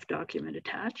PDF document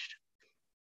attached.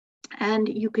 And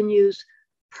you can use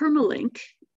permalink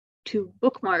to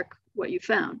bookmark what you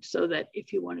found, so that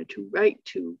if you wanted to write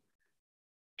to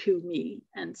me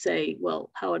and say, well,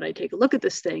 how would I take a look at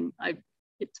this thing?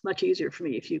 It's much easier for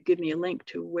me if you give me a link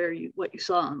to what you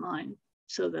saw online,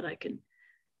 so that I can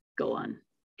go on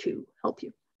to help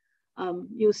you.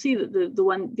 You'll see that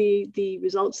the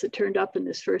results that turned up in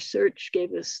this first search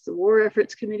gave us the War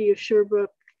Efforts Committee of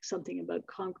Sherbrooke, something about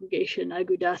Congregation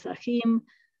Agudath Achim,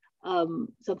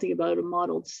 something about a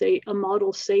model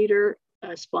Seder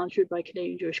sponsored by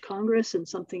Canadian Jewish Congress, and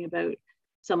something about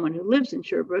someone who lives in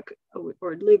Sherbrooke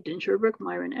or lived in Sherbrooke,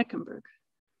 Myron Eckenberg.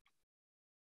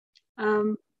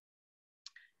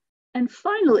 And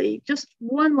finally, just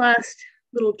one last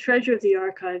little treasure of the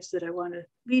archives that I want to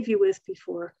leave you with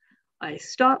before I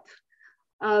stop.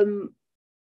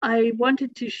 I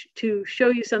wanted to show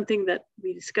you something that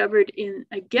we discovered in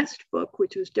a guest book,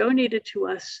 which was donated to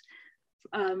us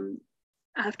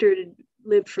after it had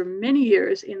lived for many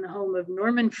years in the home of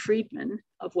Norman Friedman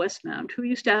of Westmount, who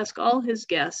used to ask all his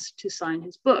guests to sign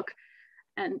his book.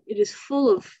 And it is full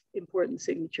of important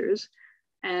signatures.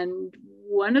 And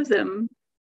one of them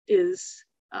is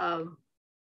the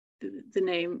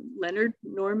name Leonard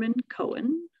Norman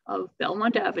Cohen of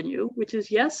Belmont Avenue, which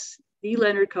is, yes, the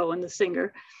Leonard Cohen, the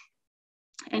singer.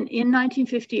 And in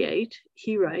 1958,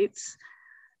 he writes,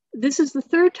 "This is the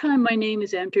third time my name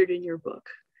is entered in your book.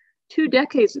 2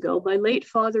 decades ago, my late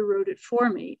father wrote it for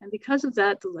me, and because of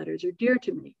that, the letters are dear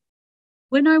to me.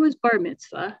 When I was bar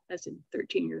mitzvah, as in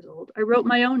 13 years old, I wrote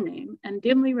my own name and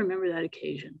dimly remember that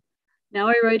occasion. Now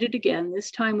I write it again,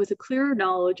 this time with a clearer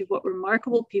knowledge of what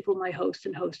remarkable people my host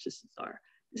and hostesses are."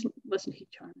 Wasn't he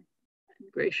charming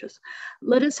and gracious?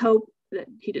 Let us hope that,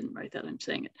 he didn't write that, I'm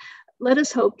saying it. "Let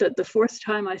us hope that the 4th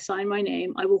time I sign my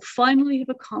name, I will finally have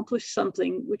accomplished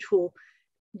something which will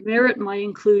merit my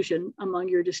inclusion among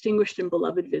your distinguished and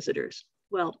beloved visitors."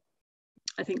 Well,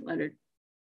 I think Leonard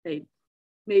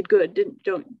made good,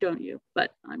 don't you?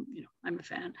 But I'm a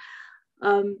fan.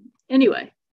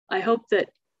 Anyway, I hope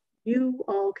that you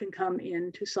all can come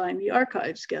in to sign the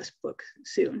archives guest book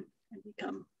soon and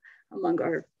become among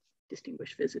our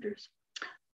distinguished visitors.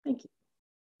 Thank you.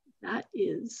 That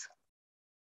is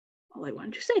all I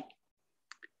wanted to say.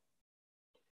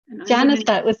 Janice,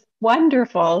 that was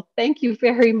wonderful. Thank you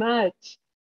very much.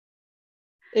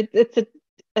 It's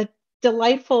a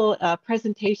delightful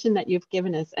presentation that you've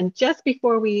given us. And just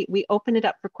before we open it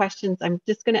up for questions, I'm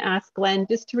just going to ask Glenn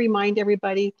just to remind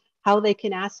everybody how they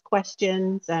can ask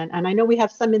questions. And I know we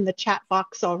have some in the chat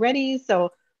box already,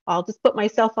 so I'll just put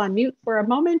myself on mute for a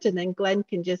moment, and then Glenn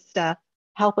can just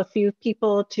help a few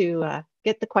people to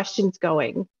get the questions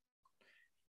going.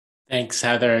 Thanks,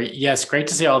 Heather. Yes, great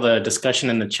to see all the discussion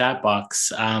in the chat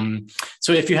box.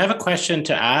 So if you have a question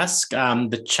to ask,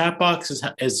 the chat box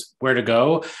is where to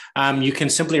go. You can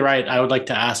simply write, "I would like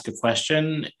to ask a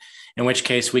question," in which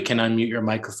case we can unmute your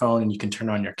microphone and you can turn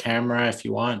on your camera if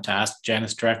you want to ask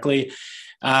Janice directly.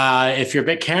 If you're a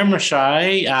bit camera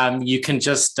shy, you can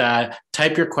just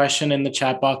type your question in the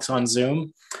chat box on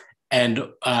Zoom,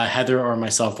 and Heather or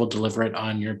myself will deliver it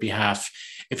on your behalf.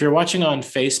 If you're watching on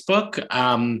Facebook,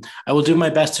 I will do my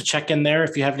best to check in there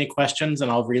if you have any questions,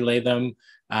 and I'll relay them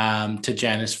to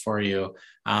Janice for you.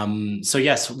 So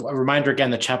yes, a reminder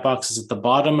again, the chat box is at the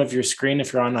bottom of your screen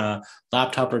if you're on a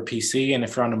laptop or PC, and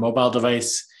if you're on a mobile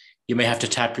device, you may have to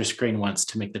tap your screen once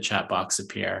to make the chat box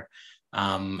appear.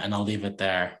 And I'll leave it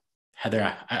there.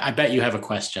 Heather, I bet you have a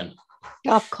question.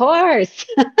 Of course.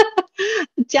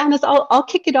 Janice, I'll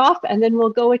kick it off, and then we'll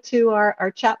go to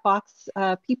our chat box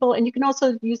people. And you can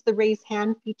also use the raise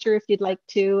hand feature if you'd like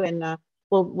to, and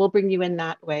we'll bring you in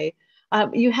that way.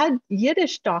 You had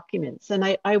Yiddish documents,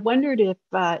 and I wondered if,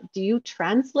 do you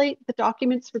translate the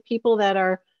documents for people that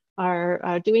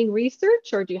are doing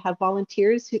research, or do you have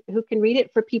volunteers who can read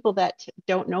it for people that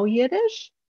don't know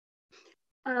Yiddish?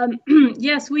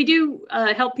 Yes, we do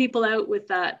help people out with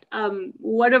that.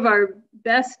 One of our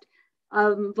best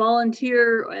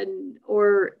volunteer and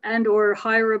or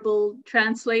hireable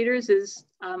translators is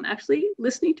actually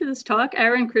listening to this talk.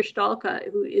 Aaron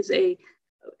Kristalka, who is a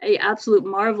absolute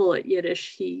marvel at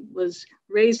Yiddish. He was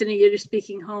raised in a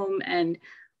Yiddish-speaking home, and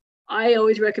I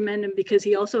always recommend him because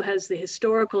he also has the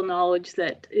historical knowledge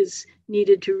that is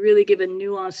needed to really give a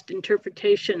nuanced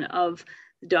interpretation of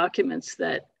the documents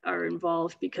that are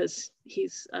involved, because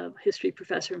he's a history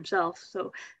professor himself,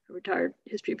 so a retired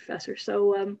history professor.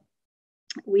 So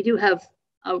we do have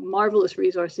a marvelous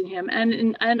resource in him,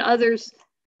 and others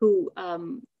who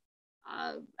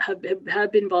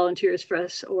have been volunteers for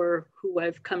us, or who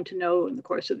I've come to know in the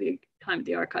course of the time at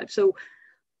the archive. So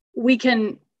we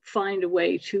can find a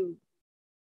way to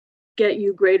get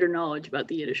you greater knowledge about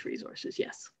the Yiddish resources,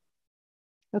 yes.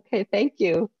 Okay, thank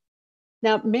you.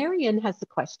 Now, Marion has a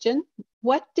question.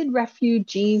 What did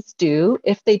refugees do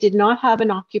if they did not have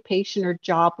an occupation or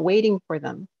job waiting for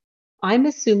them? I'm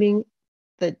assuming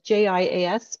the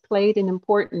JIAS played an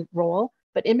important role,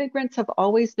 but immigrants have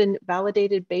always been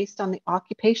validated based on the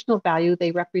occupational value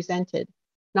they represented,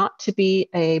 not to be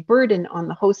a burden on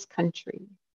the host country.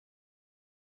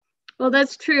 Well,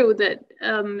 that's true that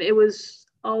it was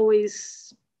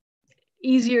always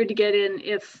easier to get in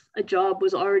if a job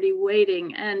was already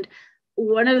waiting. And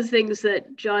one of the things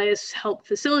that JIAS helped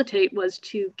facilitate was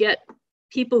to get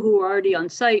people who were already on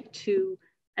site to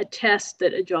attest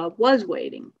that a job was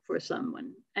waiting for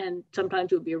someone. And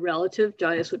sometimes it would be a relative.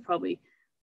 JIAS would probably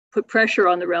put pressure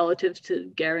on the relatives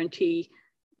to guarantee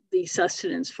the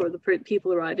sustenance for the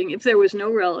people arriving. If there was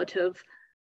no relative,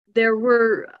 there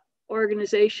were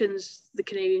organizations, the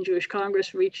Canadian Jewish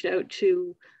Congress reached out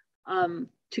to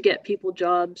get people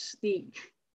jobs.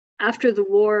 After the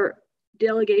war,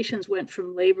 delegations went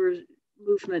from labor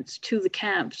movements to the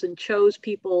camps and chose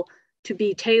people to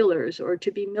be tailors or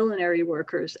to be millinery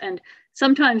workers. And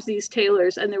sometimes these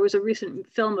tailors, and there was a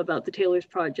recent film about the Tailors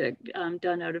Project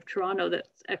done out of Toronto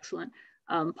that's excellent.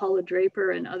 Paula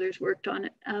Draper and others worked on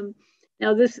it.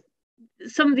 Now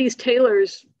some of these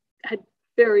tailors had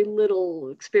very little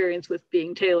experience with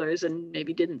being tailors and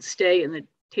maybe didn't stay in the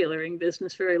tailoring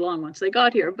business very long once they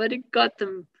got here, but it got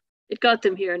them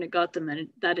here, and it got them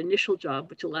that initial job,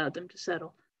 which allowed them to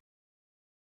settle.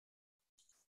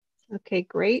 Okay,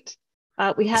 great.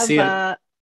 We have, go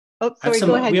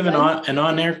ahead. We have an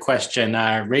on-air question.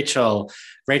 Rachel,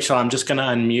 I'm just going to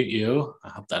unmute you. I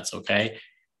hope that's okay.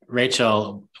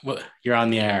 Rachel, you're on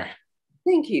the air.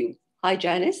 Thank you. Hi,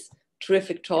 Janice.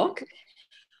 Terrific talk.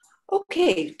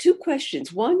 Okay, two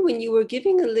questions. One, when you were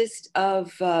giving a list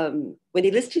of, when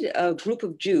they listed a group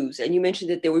of Jews, and you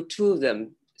mentioned that there were two of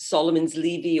them, Solomon's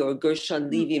Levy or Gershon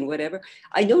Levy and whatever,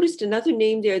 I noticed another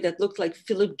name there that looked like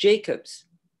Philip Jacobs.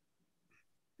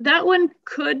 That one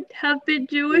could have been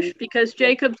Jewish, because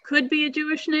Jacobs could be a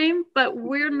Jewish name, but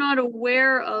we're not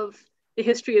aware of the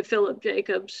history of Philip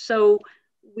Jacobs. So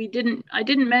I didn't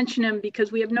mention him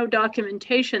because we have no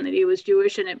documentation that he was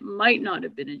Jewish, and it might not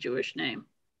have been a Jewish name.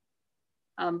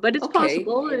 But it's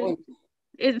possible.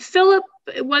 Philip,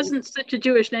 it wasn't such a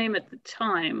Jewish name at the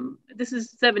time. This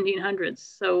is 1700s,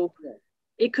 so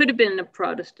it could have been a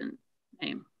Protestant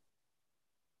name.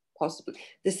 Possibly.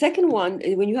 The second one,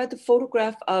 when you had the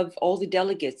photograph of all the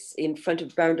delegates in front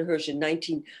of Baron de Hirsch in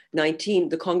 1919,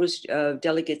 the Congress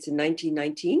delegates in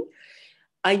 1919,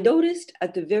 I noticed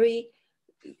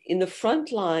in the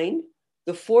front line,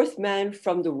 the fourth man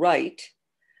from the right,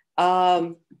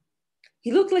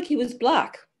 he looked like he was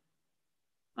black.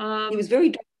 He was very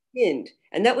dark-skinned,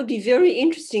 and that would be very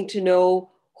interesting to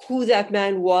know who that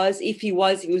man was. If he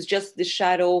was just the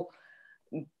shadow,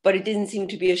 but it didn't seem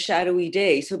to be a shadowy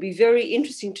day. So it'd be very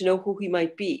interesting to know who he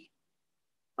might be.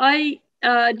 I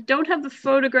don't have the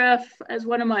photograph as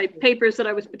one of my papers that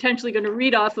I was potentially going to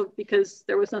read off of, because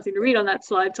there was nothing to read on that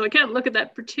slide. So I can't look at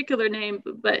that particular name,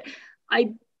 but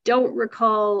I don't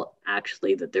recall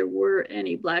actually that there were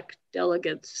any Black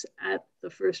delegates at the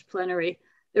first plenary.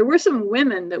 There were some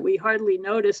women that we hardly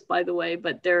noticed, by the way,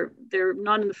 but they're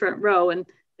not in the front row, and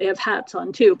they have hats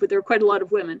on too, but there are quite a lot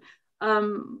of women.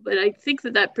 But I think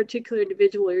that particular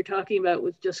individual you're talking about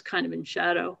was just kind of in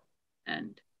shadow.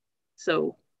 And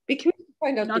so, because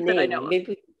find out not the that name. I know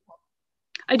Maybe,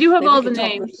 I do have all the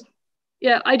names.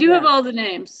 Yeah, I do have all the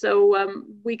names. So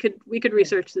we could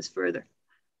research this further.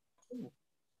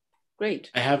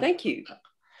 Great. Thank you.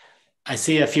 I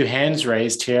see a few hands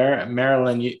raised here.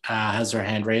 Marilyn has her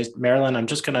hand raised. Marilyn, I'm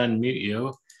just going to unmute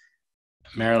you.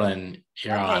 Marilyn,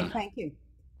 you're on. Thank you.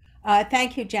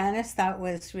 Thank you, Janice. That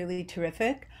was really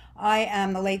terrific. I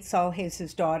am the late Saul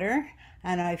Hayes' daughter,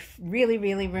 and I really,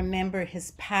 really remember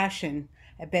his passion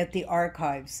about the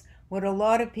archives. What a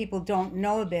lot of people don't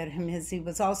know about him is he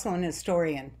was also an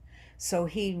historian. So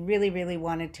he really, really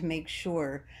wanted to make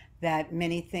sure that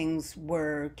many things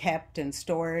were kept and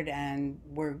stored and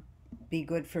were be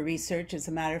good for research. As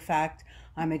a matter of fact,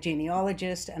 I'm a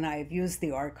genealogist and I've used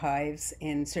the archives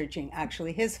in searching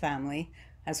actually his family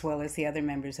as well as the other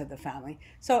members of the family.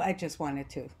 So I just wanted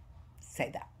to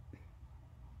say that.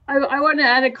 I want to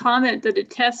add a comment that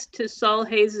attests to Saul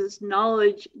Hayes's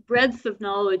knowledge, breadth of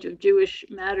knowledge of Jewish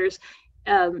matters,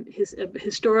 his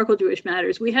historical Jewish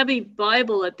matters. We have a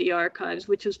Bible at the archives,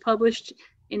 which was published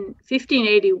in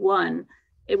 1581.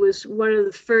 It was one of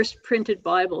the first printed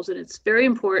Bibles, and it's very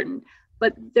important.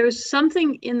 But there's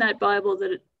something in that Bible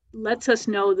that lets us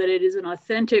know that it is an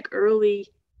authentic early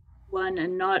one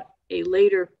and not a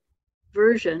later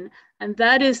version. And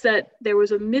that is that there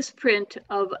was a misprint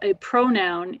of a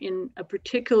pronoun in a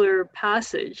particular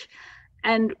passage.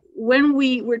 And when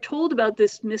we were told about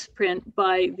this misprint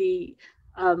by the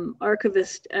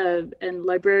archivist and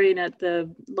librarian at the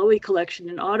Lowy Collection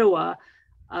in Ottawa,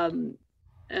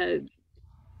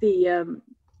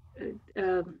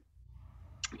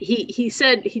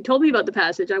 he told me about the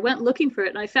passage. I went looking for it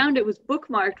and I found it was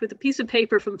bookmarked with a piece of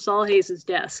paper from Saul Hayes's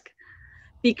desk,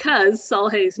 because Saul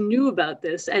Hayes knew about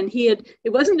this, and it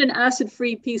wasn't an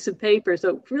acid-free piece of paper,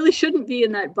 so it really shouldn't be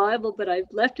in that Bible, but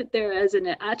I've left it there as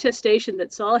an attestation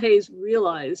that Saul Hayes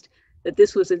realized that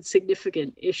this was a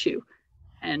significant issue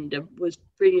and was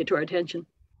bringing it to our attention.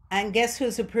 And guess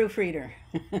who's a proofreader?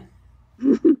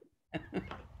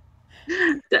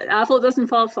 The apple doesn't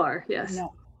fall far, yes.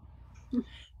 No.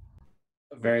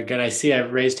 Very good. I see a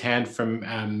raised hand from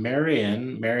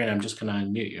Marion. Marion, I'm just going to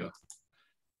unmute you.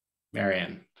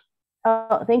 Marion.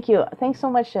 Oh, thank you. Thanks so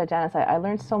much, Janice. I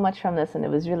learned so much from this, and it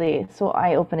was really so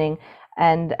eye-opening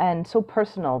and so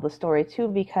personal, the story too,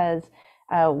 because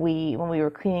when we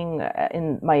were cleaning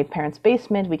in my parents'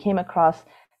 basement, we came across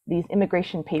these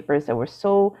immigration papers that were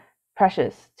so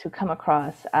precious to come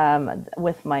across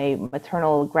with my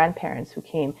maternal grandparents who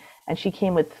came, and she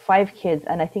came with 5 kids,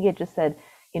 and I think it just said,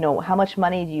 you know, how much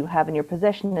money do you have in your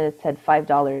possession? And it said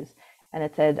 $5, and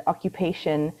it said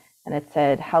occupation, and it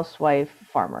said housewife,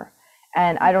 farmer.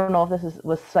 And I don't know if this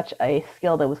was such a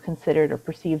skill that was considered or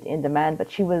perceived in demand, but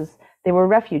they were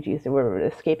refugees. They were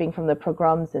escaping from the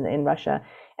pogroms in Russia.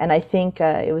 And I think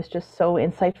it was just so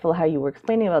insightful how you were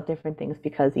explaining about different things,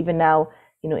 because even now,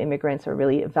 you know, immigrants are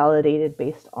really validated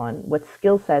based on what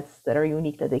skill sets that are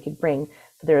unique that they could bring.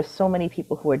 So there are so many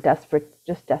people who are desperate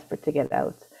to get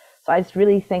out. So I just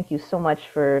really thank you so much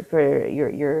for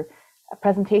your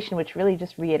presentation, which really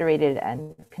just reiterated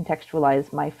and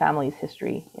contextualized my family's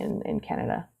history in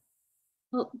Canada.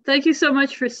 Well, thank you so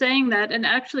much for saying that. And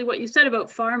actually what you said about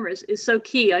farmers is so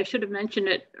key. I should have mentioned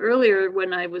it earlier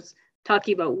when I was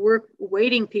talking about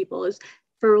waiting people. Is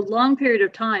for a long period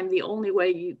of time, the only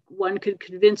way one could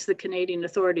convince the Canadian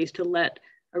authorities to let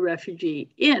a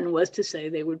refugee in was to say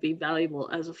they would be valuable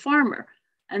as a farmer.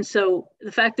 And so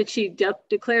the fact that she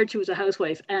declared she was a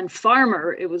housewife and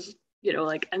farmer, it was, you know,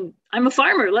 like, I'm a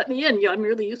farmer, let me in, I'm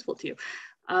really useful to you.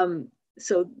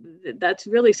 So that's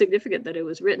really significant that it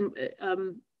was written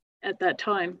at that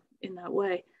time in that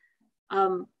way.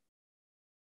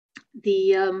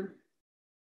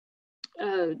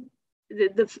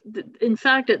 In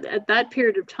fact, at that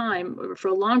period of time, or for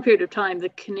a long period of time, the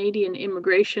Canadian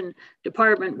Immigration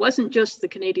Department wasn't just the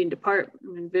Canadian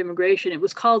Department of Immigration, it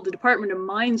was called the Department of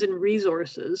Mines and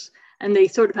Resources, and they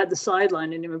sort of had the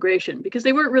sideline in immigration because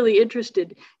they weren't really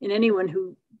interested in anyone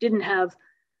who didn't have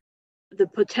the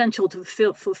potential to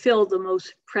fulfill the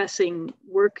most pressing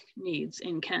work needs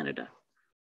in Canada.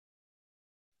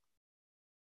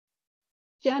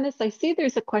 Janice, I see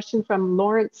there's a question from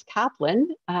Lawrence Kaplan.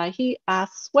 He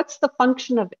asks, what's the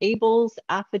function of Abel's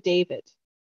affidavit?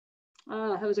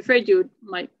 I was afraid you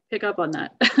might pick up on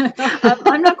that.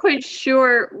 I'm not quite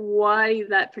sure why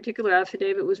that particular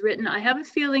affidavit was written. I have a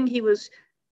feeling he was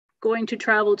going to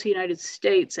travel to the United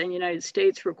States, and the United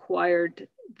States required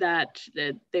that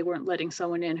they weren't letting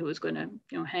someone in who was going to,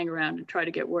 you know, hang around and try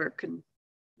to get work and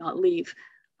not leave,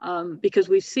 because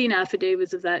we've seen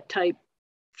affidavits of that type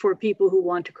for people who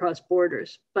want to cross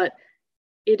borders, but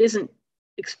it isn't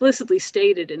explicitly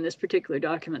stated in this particular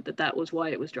document that that was why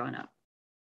it was drawn up.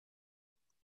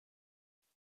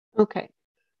 Okay.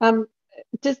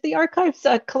 Does the archives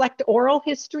collect oral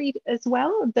history as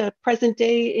well, the present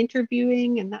day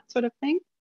interviewing and that sort of thing?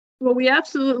 Well, we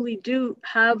absolutely do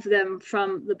have them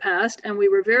from the past, and we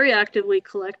were very actively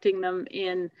collecting them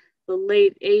in the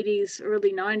late 80s,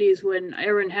 early 90s, when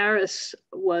Aaron Harris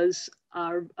was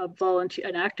an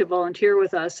active volunteer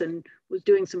with us and was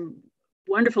doing some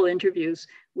wonderful interviews,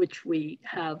 which we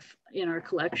have in our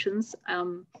collections.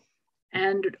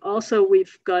 And also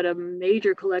we've got a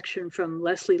major collection from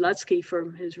Leslie Lutsky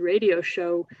from his radio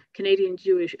show,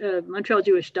 Montreal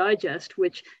Jewish Digest,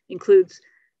 which includes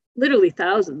literally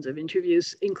thousands of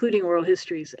interviews, including oral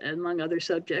histories, among other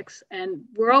subjects. And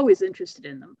we're always interested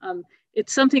in them.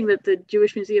 It's something that the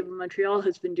Jewish Museum of Montreal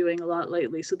has been doing a lot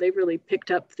lately. So they've really picked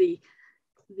up the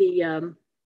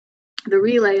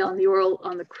relay on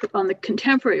the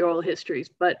contemporary oral histories,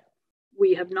 but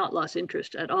we have not lost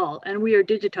interest at all. And we are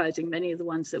digitizing many of the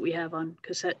ones that we have on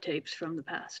cassette tapes from the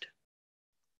past.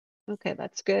 Okay,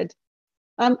 that's good.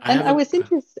 And I was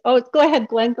interested. Oh, go ahead,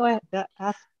 Glenn. Go ahead.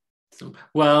 Ask.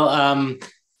 Well,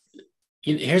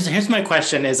 here's my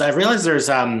question: is I realize there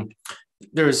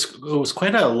was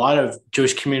quite a lot of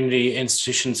Jewish community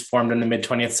institutions formed in the mid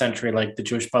 20th century, like the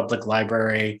Jewish Public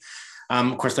Library.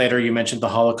 Of course, later you mentioned the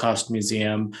Holocaust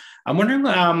Museum. I'm wondering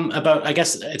about, I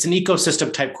guess it's an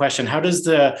ecosystem type question. How does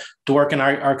the Dworkin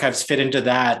archives fit into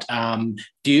that?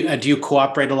 Do you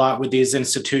cooperate a lot with these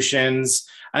institutions?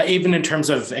 Even in terms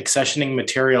of accessioning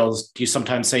materials, do you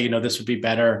sometimes say, this would be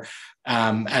better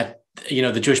at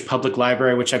the Jewish Public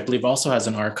Library, which I believe also has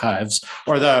an archives,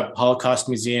 or the Holocaust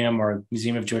Museum or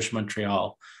Museum of Jewish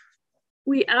Montreal?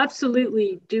 We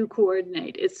absolutely do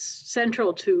coordinate. It's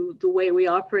central to the way we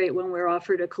operate when we're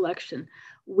offered a collection.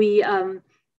 We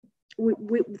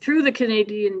through the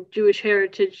Canadian Jewish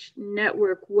Heritage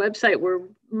Network website, we're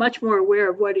much more aware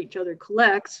of what each other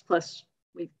collects, plus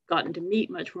we've gotten to meet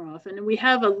much more often. And we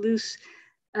have a loose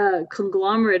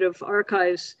conglomerate of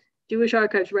archives, Jewish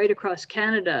archives right across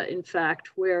Canada, in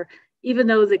fact, where even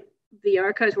though the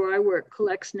archives where I work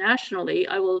collects nationally,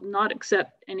 I will not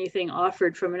accept anything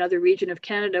offered from another region of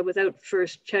Canada without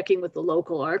first checking with the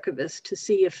local archivist to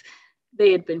see if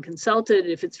they had been consulted.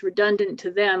 If it's redundant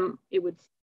to them, it would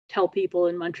tell people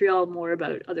in Montreal more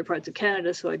about other parts of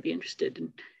Canada. So I'd be interested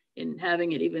in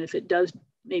having it, even if it does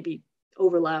maybe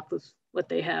overlap with what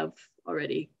they have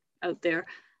already out there.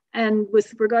 And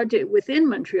with regard to within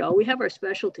Montreal, we have our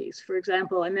specialties. For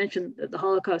example, I mentioned that the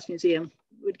Holocaust Museum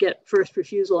would get first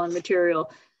refusal on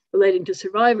material relating to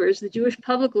survivors. The Jewish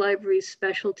Public Library's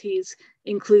specialties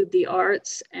include the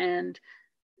arts and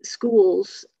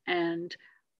schools, and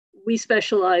we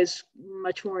specialize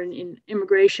much more in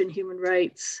immigration, human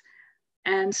rights.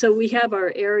 And so we have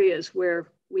our areas where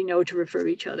we know to refer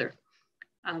each other.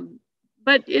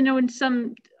 But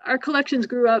our collections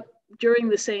grew up during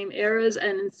the same eras,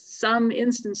 and in some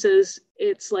instances,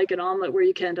 it's like an omelet where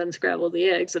you can't unscramble the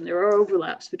eggs, and there are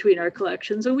overlaps between our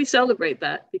collections, and we celebrate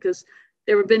that because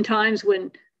there have been times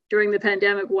when during the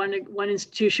pandemic, one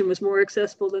institution was more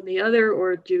accessible than the other,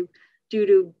 or due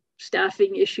to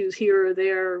staffing issues here or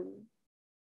there.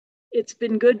 It's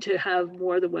been good to have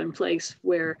more than one place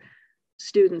where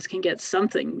students can get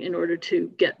something in order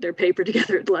to get their paper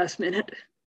together at the last minute.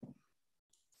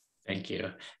 Thank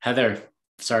you. Heather,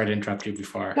 sorry to interrupt you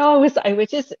before. No,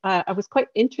 I was quite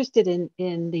interested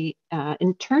in the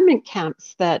internment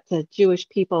camps that the Jewish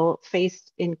people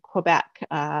faced in Quebec,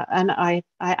 and I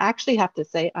actually have to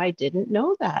say I didn't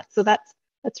know that. So that's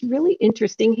really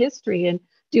interesting history. And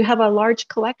do you have a large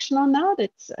collection on that?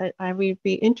 I would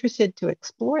be interested to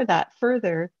explore that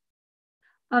further.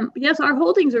 Yes, our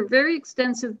holdings are very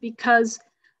extensive because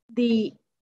the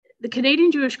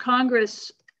Canadian Jewish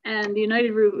Congress and the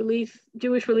United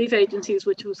Jewish Relief Agencies,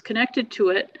 which was connected to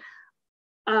it,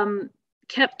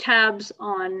 kept tabs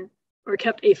on, or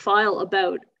kept a file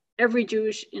about every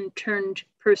Jewish interned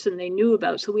person they knew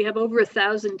about. So we have over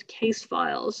 1,000 case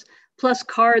files, plus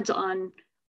cards on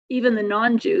even the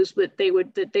non-Jews that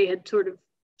they had sort of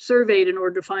surveyed in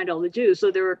order to find all the Jews.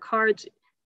 So there were cards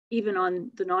even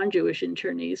on the non-Jewish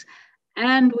internees.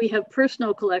 And we have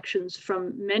personal collections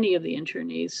from many of the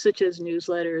internees, such as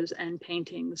newsletters and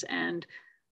paintings and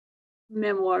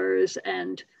memoirs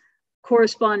and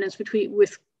correspondence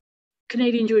with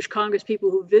Canadian Jewish Congress people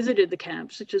who visited the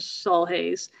camps, such as Saul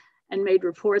Hayes, and made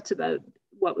reports about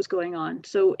what was going on.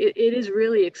 So it is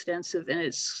really extensive, and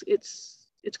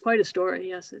it's quite a story.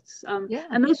 Yes,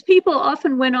 and those people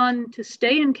often went on to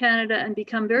stay in Canada and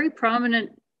become very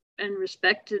prominent and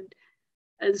respected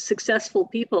as successful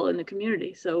people in the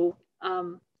community. So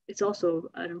it's also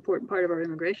an important part of our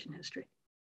immigration history.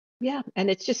 Yeah, and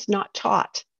it's just not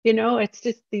taught. It's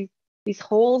just these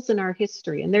holes in our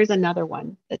history. And there's another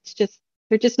one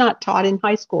they're just not taught in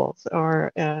high schools,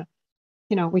 or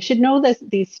we should know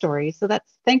these stories. So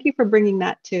thank you for bringing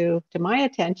that to my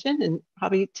attention, and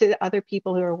probably to other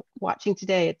people who are watching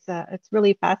today. It's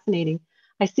really fascinating.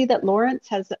 I see that Lawrence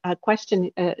has a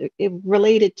question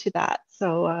related to that,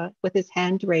 so with his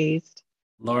hand raised.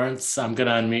 Lawrence, I'm going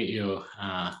to unmute you.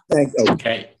 Thank you.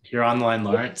 Okay, you're on the line,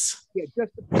 Lawrence. Yeah,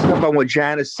 just to pick up on what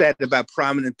Janice said about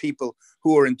prominent people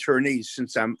who are internees,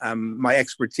 since my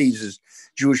expertise is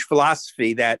Jewish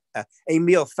philosophy, that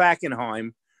Emil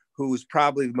Fackenheim, who was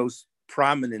probably the most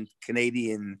prominent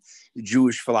Canadian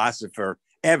Jewish philosopher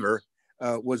ever,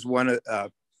 was one of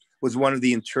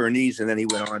the internees, and then he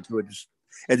went on to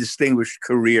a distinguished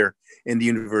career in the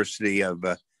University of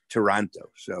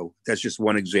Toronto. So that's just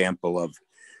one example of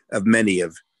many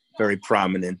of very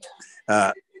prominent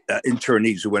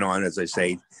internees who went on, as I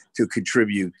say, to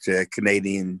contribute to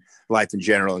Canadian life in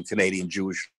general and Canadian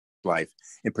Jewish life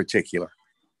in particular.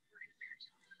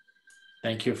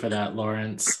 Thank you for that,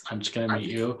 Lawrence. I'm just going to mute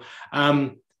you.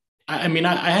 I mean,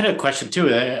 I had a question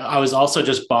too. I was also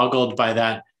just boggled by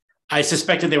that. I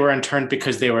suspected they were interned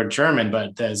because they were German,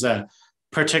 but there's a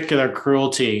particular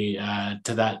cruelty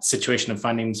to that situation of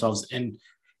finding themselves in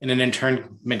an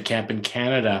internment camp in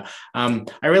Canada.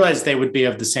 I realized they would be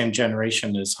of the same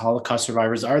generation as Holocaust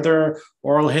survivors. Are there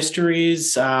oral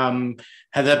histories?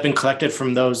 Have that been collected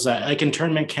from those like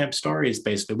internment camp stories,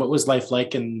 basically? What was life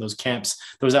like in those camps?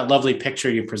 There was that lovely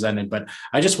picture you presented, but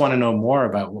I just want to know more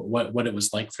about what it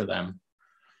was like for them.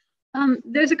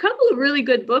 There's a couple of really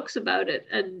good books about it,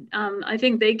 and I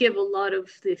think they give a lot of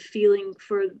the feeling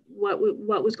for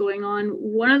what was going on.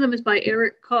 One of them is by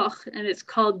Eric Koch, and it's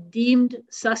called Deemed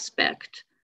Suspect.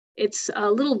 It's a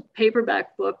little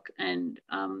paperback book, and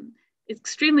it's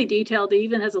extremely detailed. It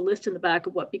even has a list in the back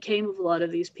of what became of a lot of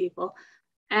these people.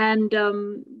 And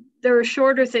there are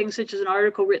shorter things, such as an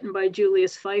article written by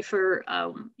Julius Pfeiffer.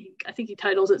 I think he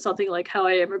titles it something like "How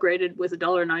I Emigrated with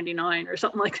 $1.99" or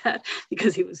something like that,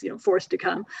 because he was, forced to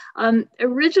come.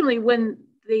 Originally, when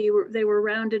they were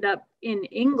rounded up in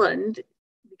England,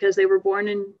 because they were born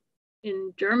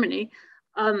in Germany,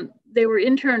 they were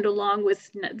interned along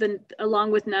with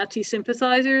Nazi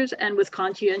sympathizers and with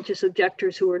conscientious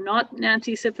objectors who were not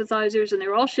Nazi sympathizers, and they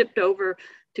were all shipped over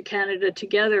to Canada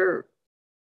together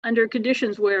under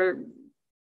conditions where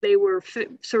they were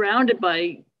surrounded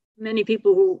by many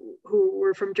people who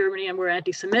were from Germany and were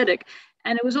anti-Semitic.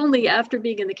 And it was only after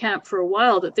being in the camp for a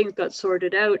while that things got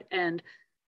sorted out, and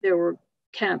there were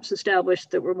camps established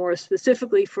that were more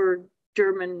specifically for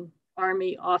German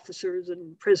army officers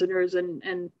and prisoners,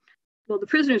 and well, the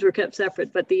prisoners were kept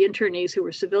separate, but the internees who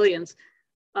were civilians,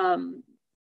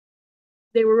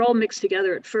 they were all mixed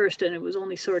together at first, and it was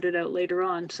only sorted out later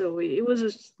on. So it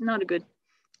was not a good.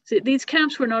 So these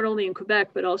camps were not only in Quebec,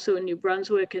 but also in New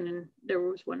Brunswick, and there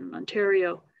was one in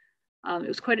Ontario. It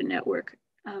was quite a network.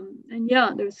 And yeah,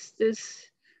 there's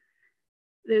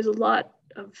a lot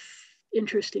of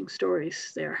interesting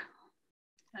stories there.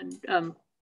 And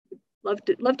love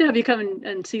to have you come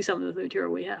and see some of the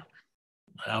material we have.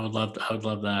 I would love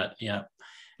that. Yeah.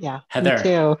 Yeah. Heather. Me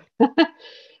too.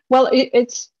 Well,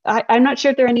 I'm not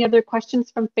sure if there are any other questions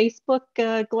from Facebook,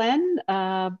 Glenn,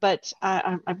 but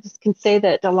I just can say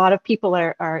that a lot of people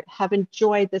have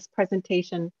enjoyed this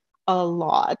presentation a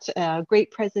lot.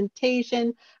 Great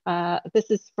presentation.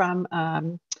 This is from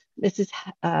Mrs.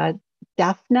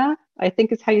 Daphna, I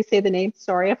think is how you say the name.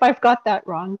 Sorry if I've got that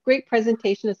wrong. Great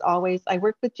presentation as always. I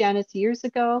worked with Janice years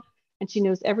ago, and she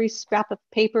knows every scrap of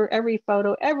paper, every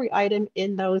photo, every item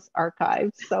in those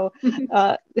archives. So thank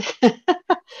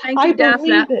you,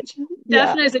 Daphna. Yeah.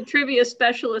 Daphna is a trivia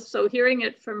specialist, so hearing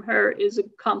it from her is a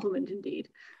compliment indeed.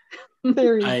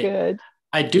 Very good.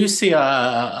 I do see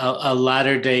a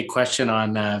latter-day question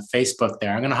on Facebook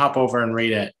there. I'm going to hop over and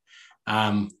read it.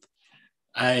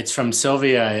 It's from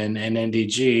Sylvia in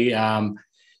NDG.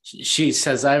 She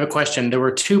says, I have a question. There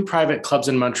were two private clubs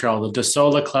in Montreal, the De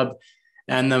Sola Club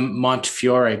and the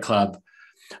Montefiore Club.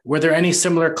 Were there any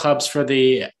similar clubs for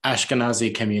the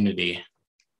Ashkenazi community?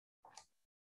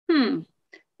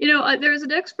 There's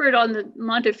an expert on the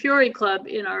Montefiore Club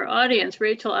in our audience,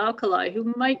 Rachel Alkali,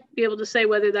 who might be able to say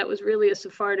whether that was really a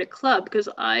Sephardic club, because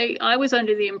I was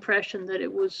under the impression that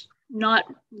it was not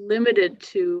limited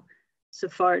to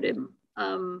Sephardim.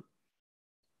 The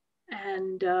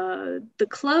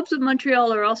clubs of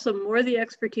Montreal are also more the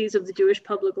expertise of the Jewish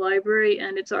Public Library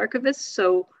and its archivists,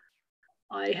 so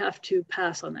I have to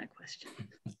pass on that question.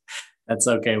 That's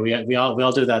okay. We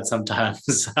all do that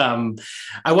sometimes.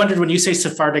 I wondered, when you say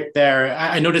Sephardic there,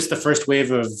 I noticed the first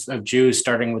wave of Jews,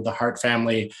 starting with the Hart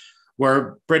family,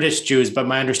 were British Jews, but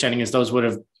my understanding is those would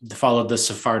have followed the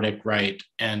Sephardic rite.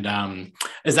 And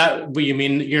is that what you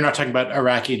mean? You're not talking about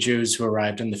Iraqi Jews who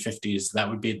arrived in the 50s. That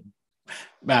would be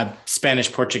Spanish,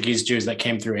 Portuguese Jews that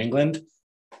came through England?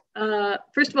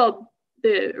 First of all,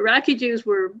 the Iraqi Jews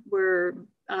were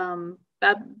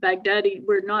Baghdadi,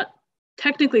 were not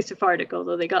technically Sephardic,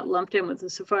 although they got lumped in with the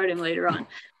Sephardim later on.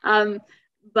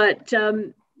 But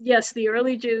yes, the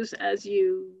early Jews, as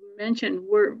you mentioned,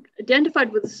 were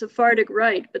identified with the Sephardic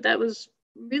Rite, but that was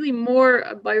really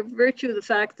more by virtue of the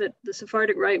fact that the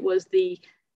Sephardic Rite was the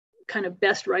kind of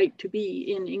best rite to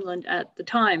be in England at the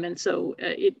time. And so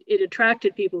it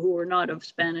attracted people who were not of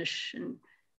Spanish and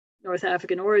North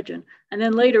African origin. And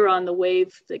then later on, the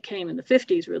wave that came in the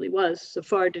 50s really was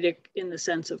Sephardic in the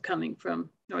sense of coming from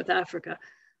North Africa.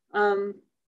 Well,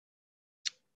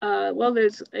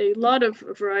 there's a lot of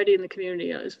variety in the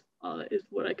community is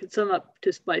what I could sum up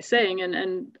just by saying.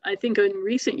 And I think in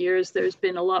recent years, there's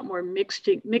been a lot more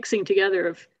mixing together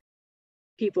of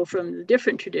people from the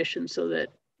different traditions so that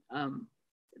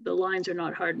the lines are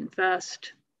not hard and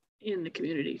fast in the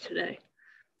community today.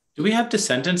 Do we have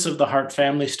descendants of the Hart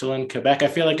family still in Quebec? I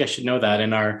feel like I should know that.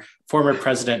 And our former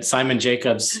president, Simon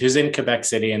Jacobs, who's in Quebec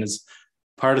City and is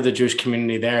part of the Jewish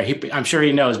community there, I'm sure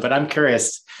he knows, but I'm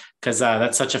curious because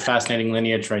that's such a fascinating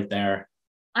lineage right there.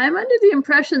 I'm under the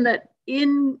impression that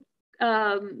in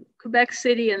Quebec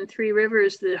City and Three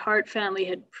Rivers, the Hart family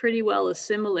had pretty well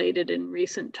assimilated in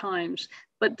recent times.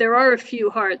 But there are a few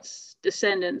Hart's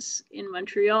descendants in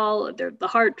Montreal. The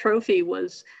Hart Trophy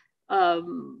was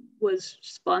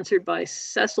sponsored by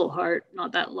Cecil Hart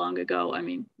not that long ago. I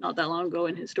mean, not that long ago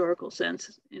in a historical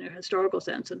sense,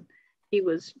 and he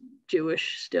was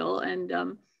Jewish still.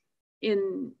 And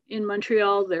in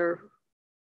Montreal, there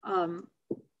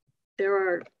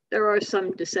are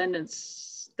some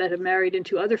descendants that have married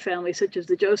into other families, such as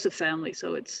the Joseph family.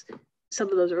 So some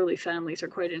of those early families are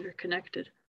quite interconnected.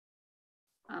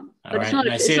 But right.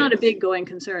 It's not a big going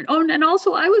concern. Oh, and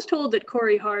also I was told that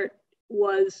Corey Hart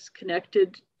was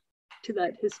connected to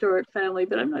that historic family,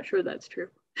 but I'm not sure that's true.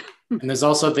 And there's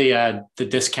also the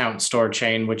discount store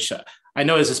chain, which I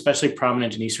know is especially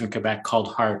prominent in Eastern Quebec, called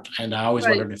Hart. And I always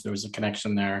wondered if there was a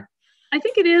connection there. I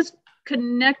think it is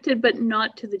connected, but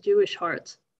not to the Jewish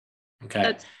Harts.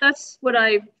 Okay. That's what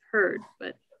I've heard,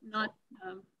 but not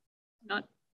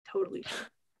totally sure.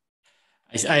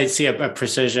 I see a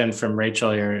precision from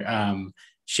Rachel here.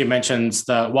 She mentions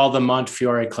while the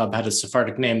Montefiore Club had a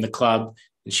Sephardic name, the club,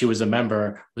 and she was a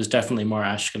member, was definitely more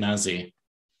Ashkenazi.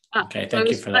 Okay, thank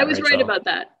you for that, I was Rachel. right about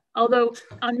that. Although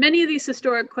on many of these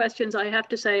historic questions, I have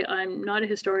to say I'm not a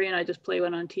historian. I just play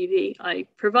one on TV. I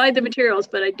provide the materials,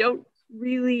 but I don't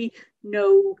really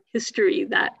know history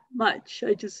that much.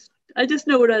 I just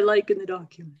know what I like in the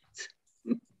documents.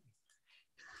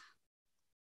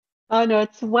 Oh no,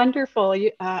 it's wonderful.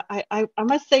 I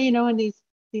must say, in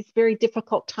these very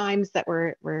difficult times that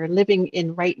we're living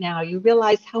in right now, you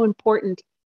realize how important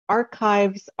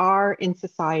archives are in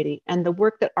society and the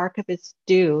work that archivists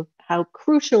do, how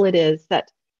crucial it is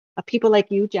that people like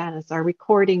you, Janice, are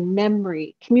recording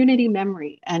memory, community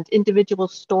memory, and individual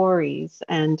stories,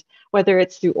 and whether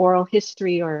it's through oral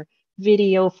history or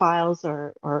video files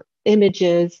or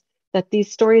images, that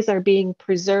these stories are being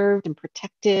preserved and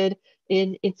protected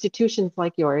in institutions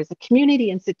like yours, a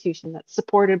community institution that's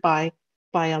supported by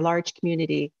a large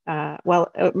community,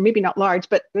 maybe not large,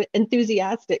 but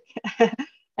enthusiastic.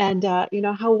 And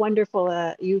how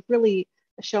wonderful, you've really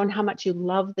shown how much you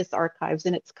love this archives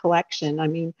and its collection. I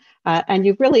mean, and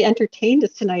you've really entertained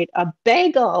us tonight, a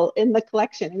bagel in the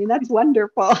collection. I mean, that's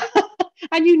wonderful.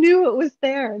 And you knew it was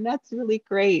there, and that's really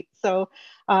great. So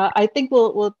I think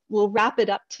we'll wrap it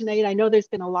up tonight. I know there's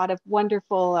been a lot of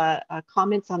wonderful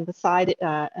comments on the side,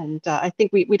 and I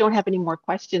think we don't have any more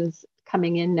questions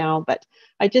coming in now, but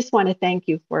I just want to thank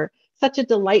you for such a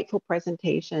delightful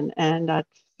presentation and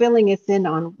filling us in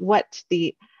on what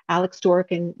the Alex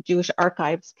Dworkin Jewish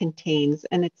Archives contains,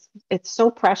 and it's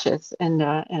so precious and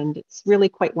it's really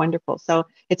quite wonderful. So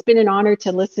it's been an honor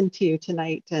to listen to you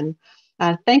tonight, and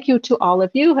thank you to all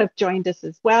of you who have joined us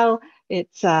as well.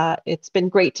 It's been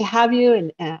great to have you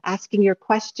and asking your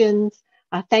questions.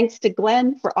 Thanks to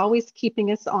Glenn for always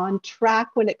keeping us on track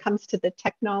when it comes to the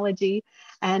technology.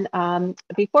 And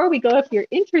before we go, if you're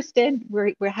interested,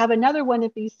 we have another one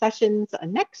of these sessions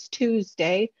next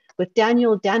Tuesday with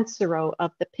Daniel Dansereau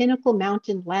of the Pinnacle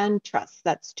Mountain Land Trust.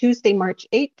 That's Tuesday, March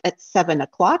 8th at 7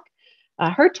 o'clock.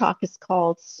 Her talk is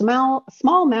called Small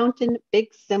Mountain,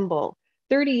 Big Symbol,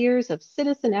 30 years of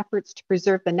citizen efforts to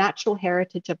preserve the natural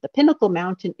heritage of the Pinnacle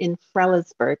Mountain in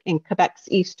Frelighsburg in Quebec's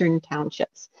eastern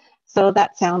townships. So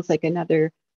that sounds like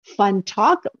another fun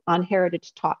talk on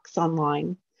Heritage Talks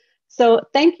Online. So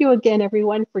thank you again,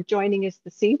 everyone, for joining us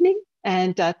this evening.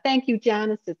 And thank you,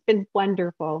 Janice. It's been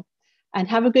wonderful. And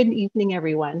have a good evening,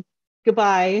 everyone.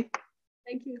 Goodbye.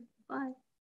 Thank you. Bye.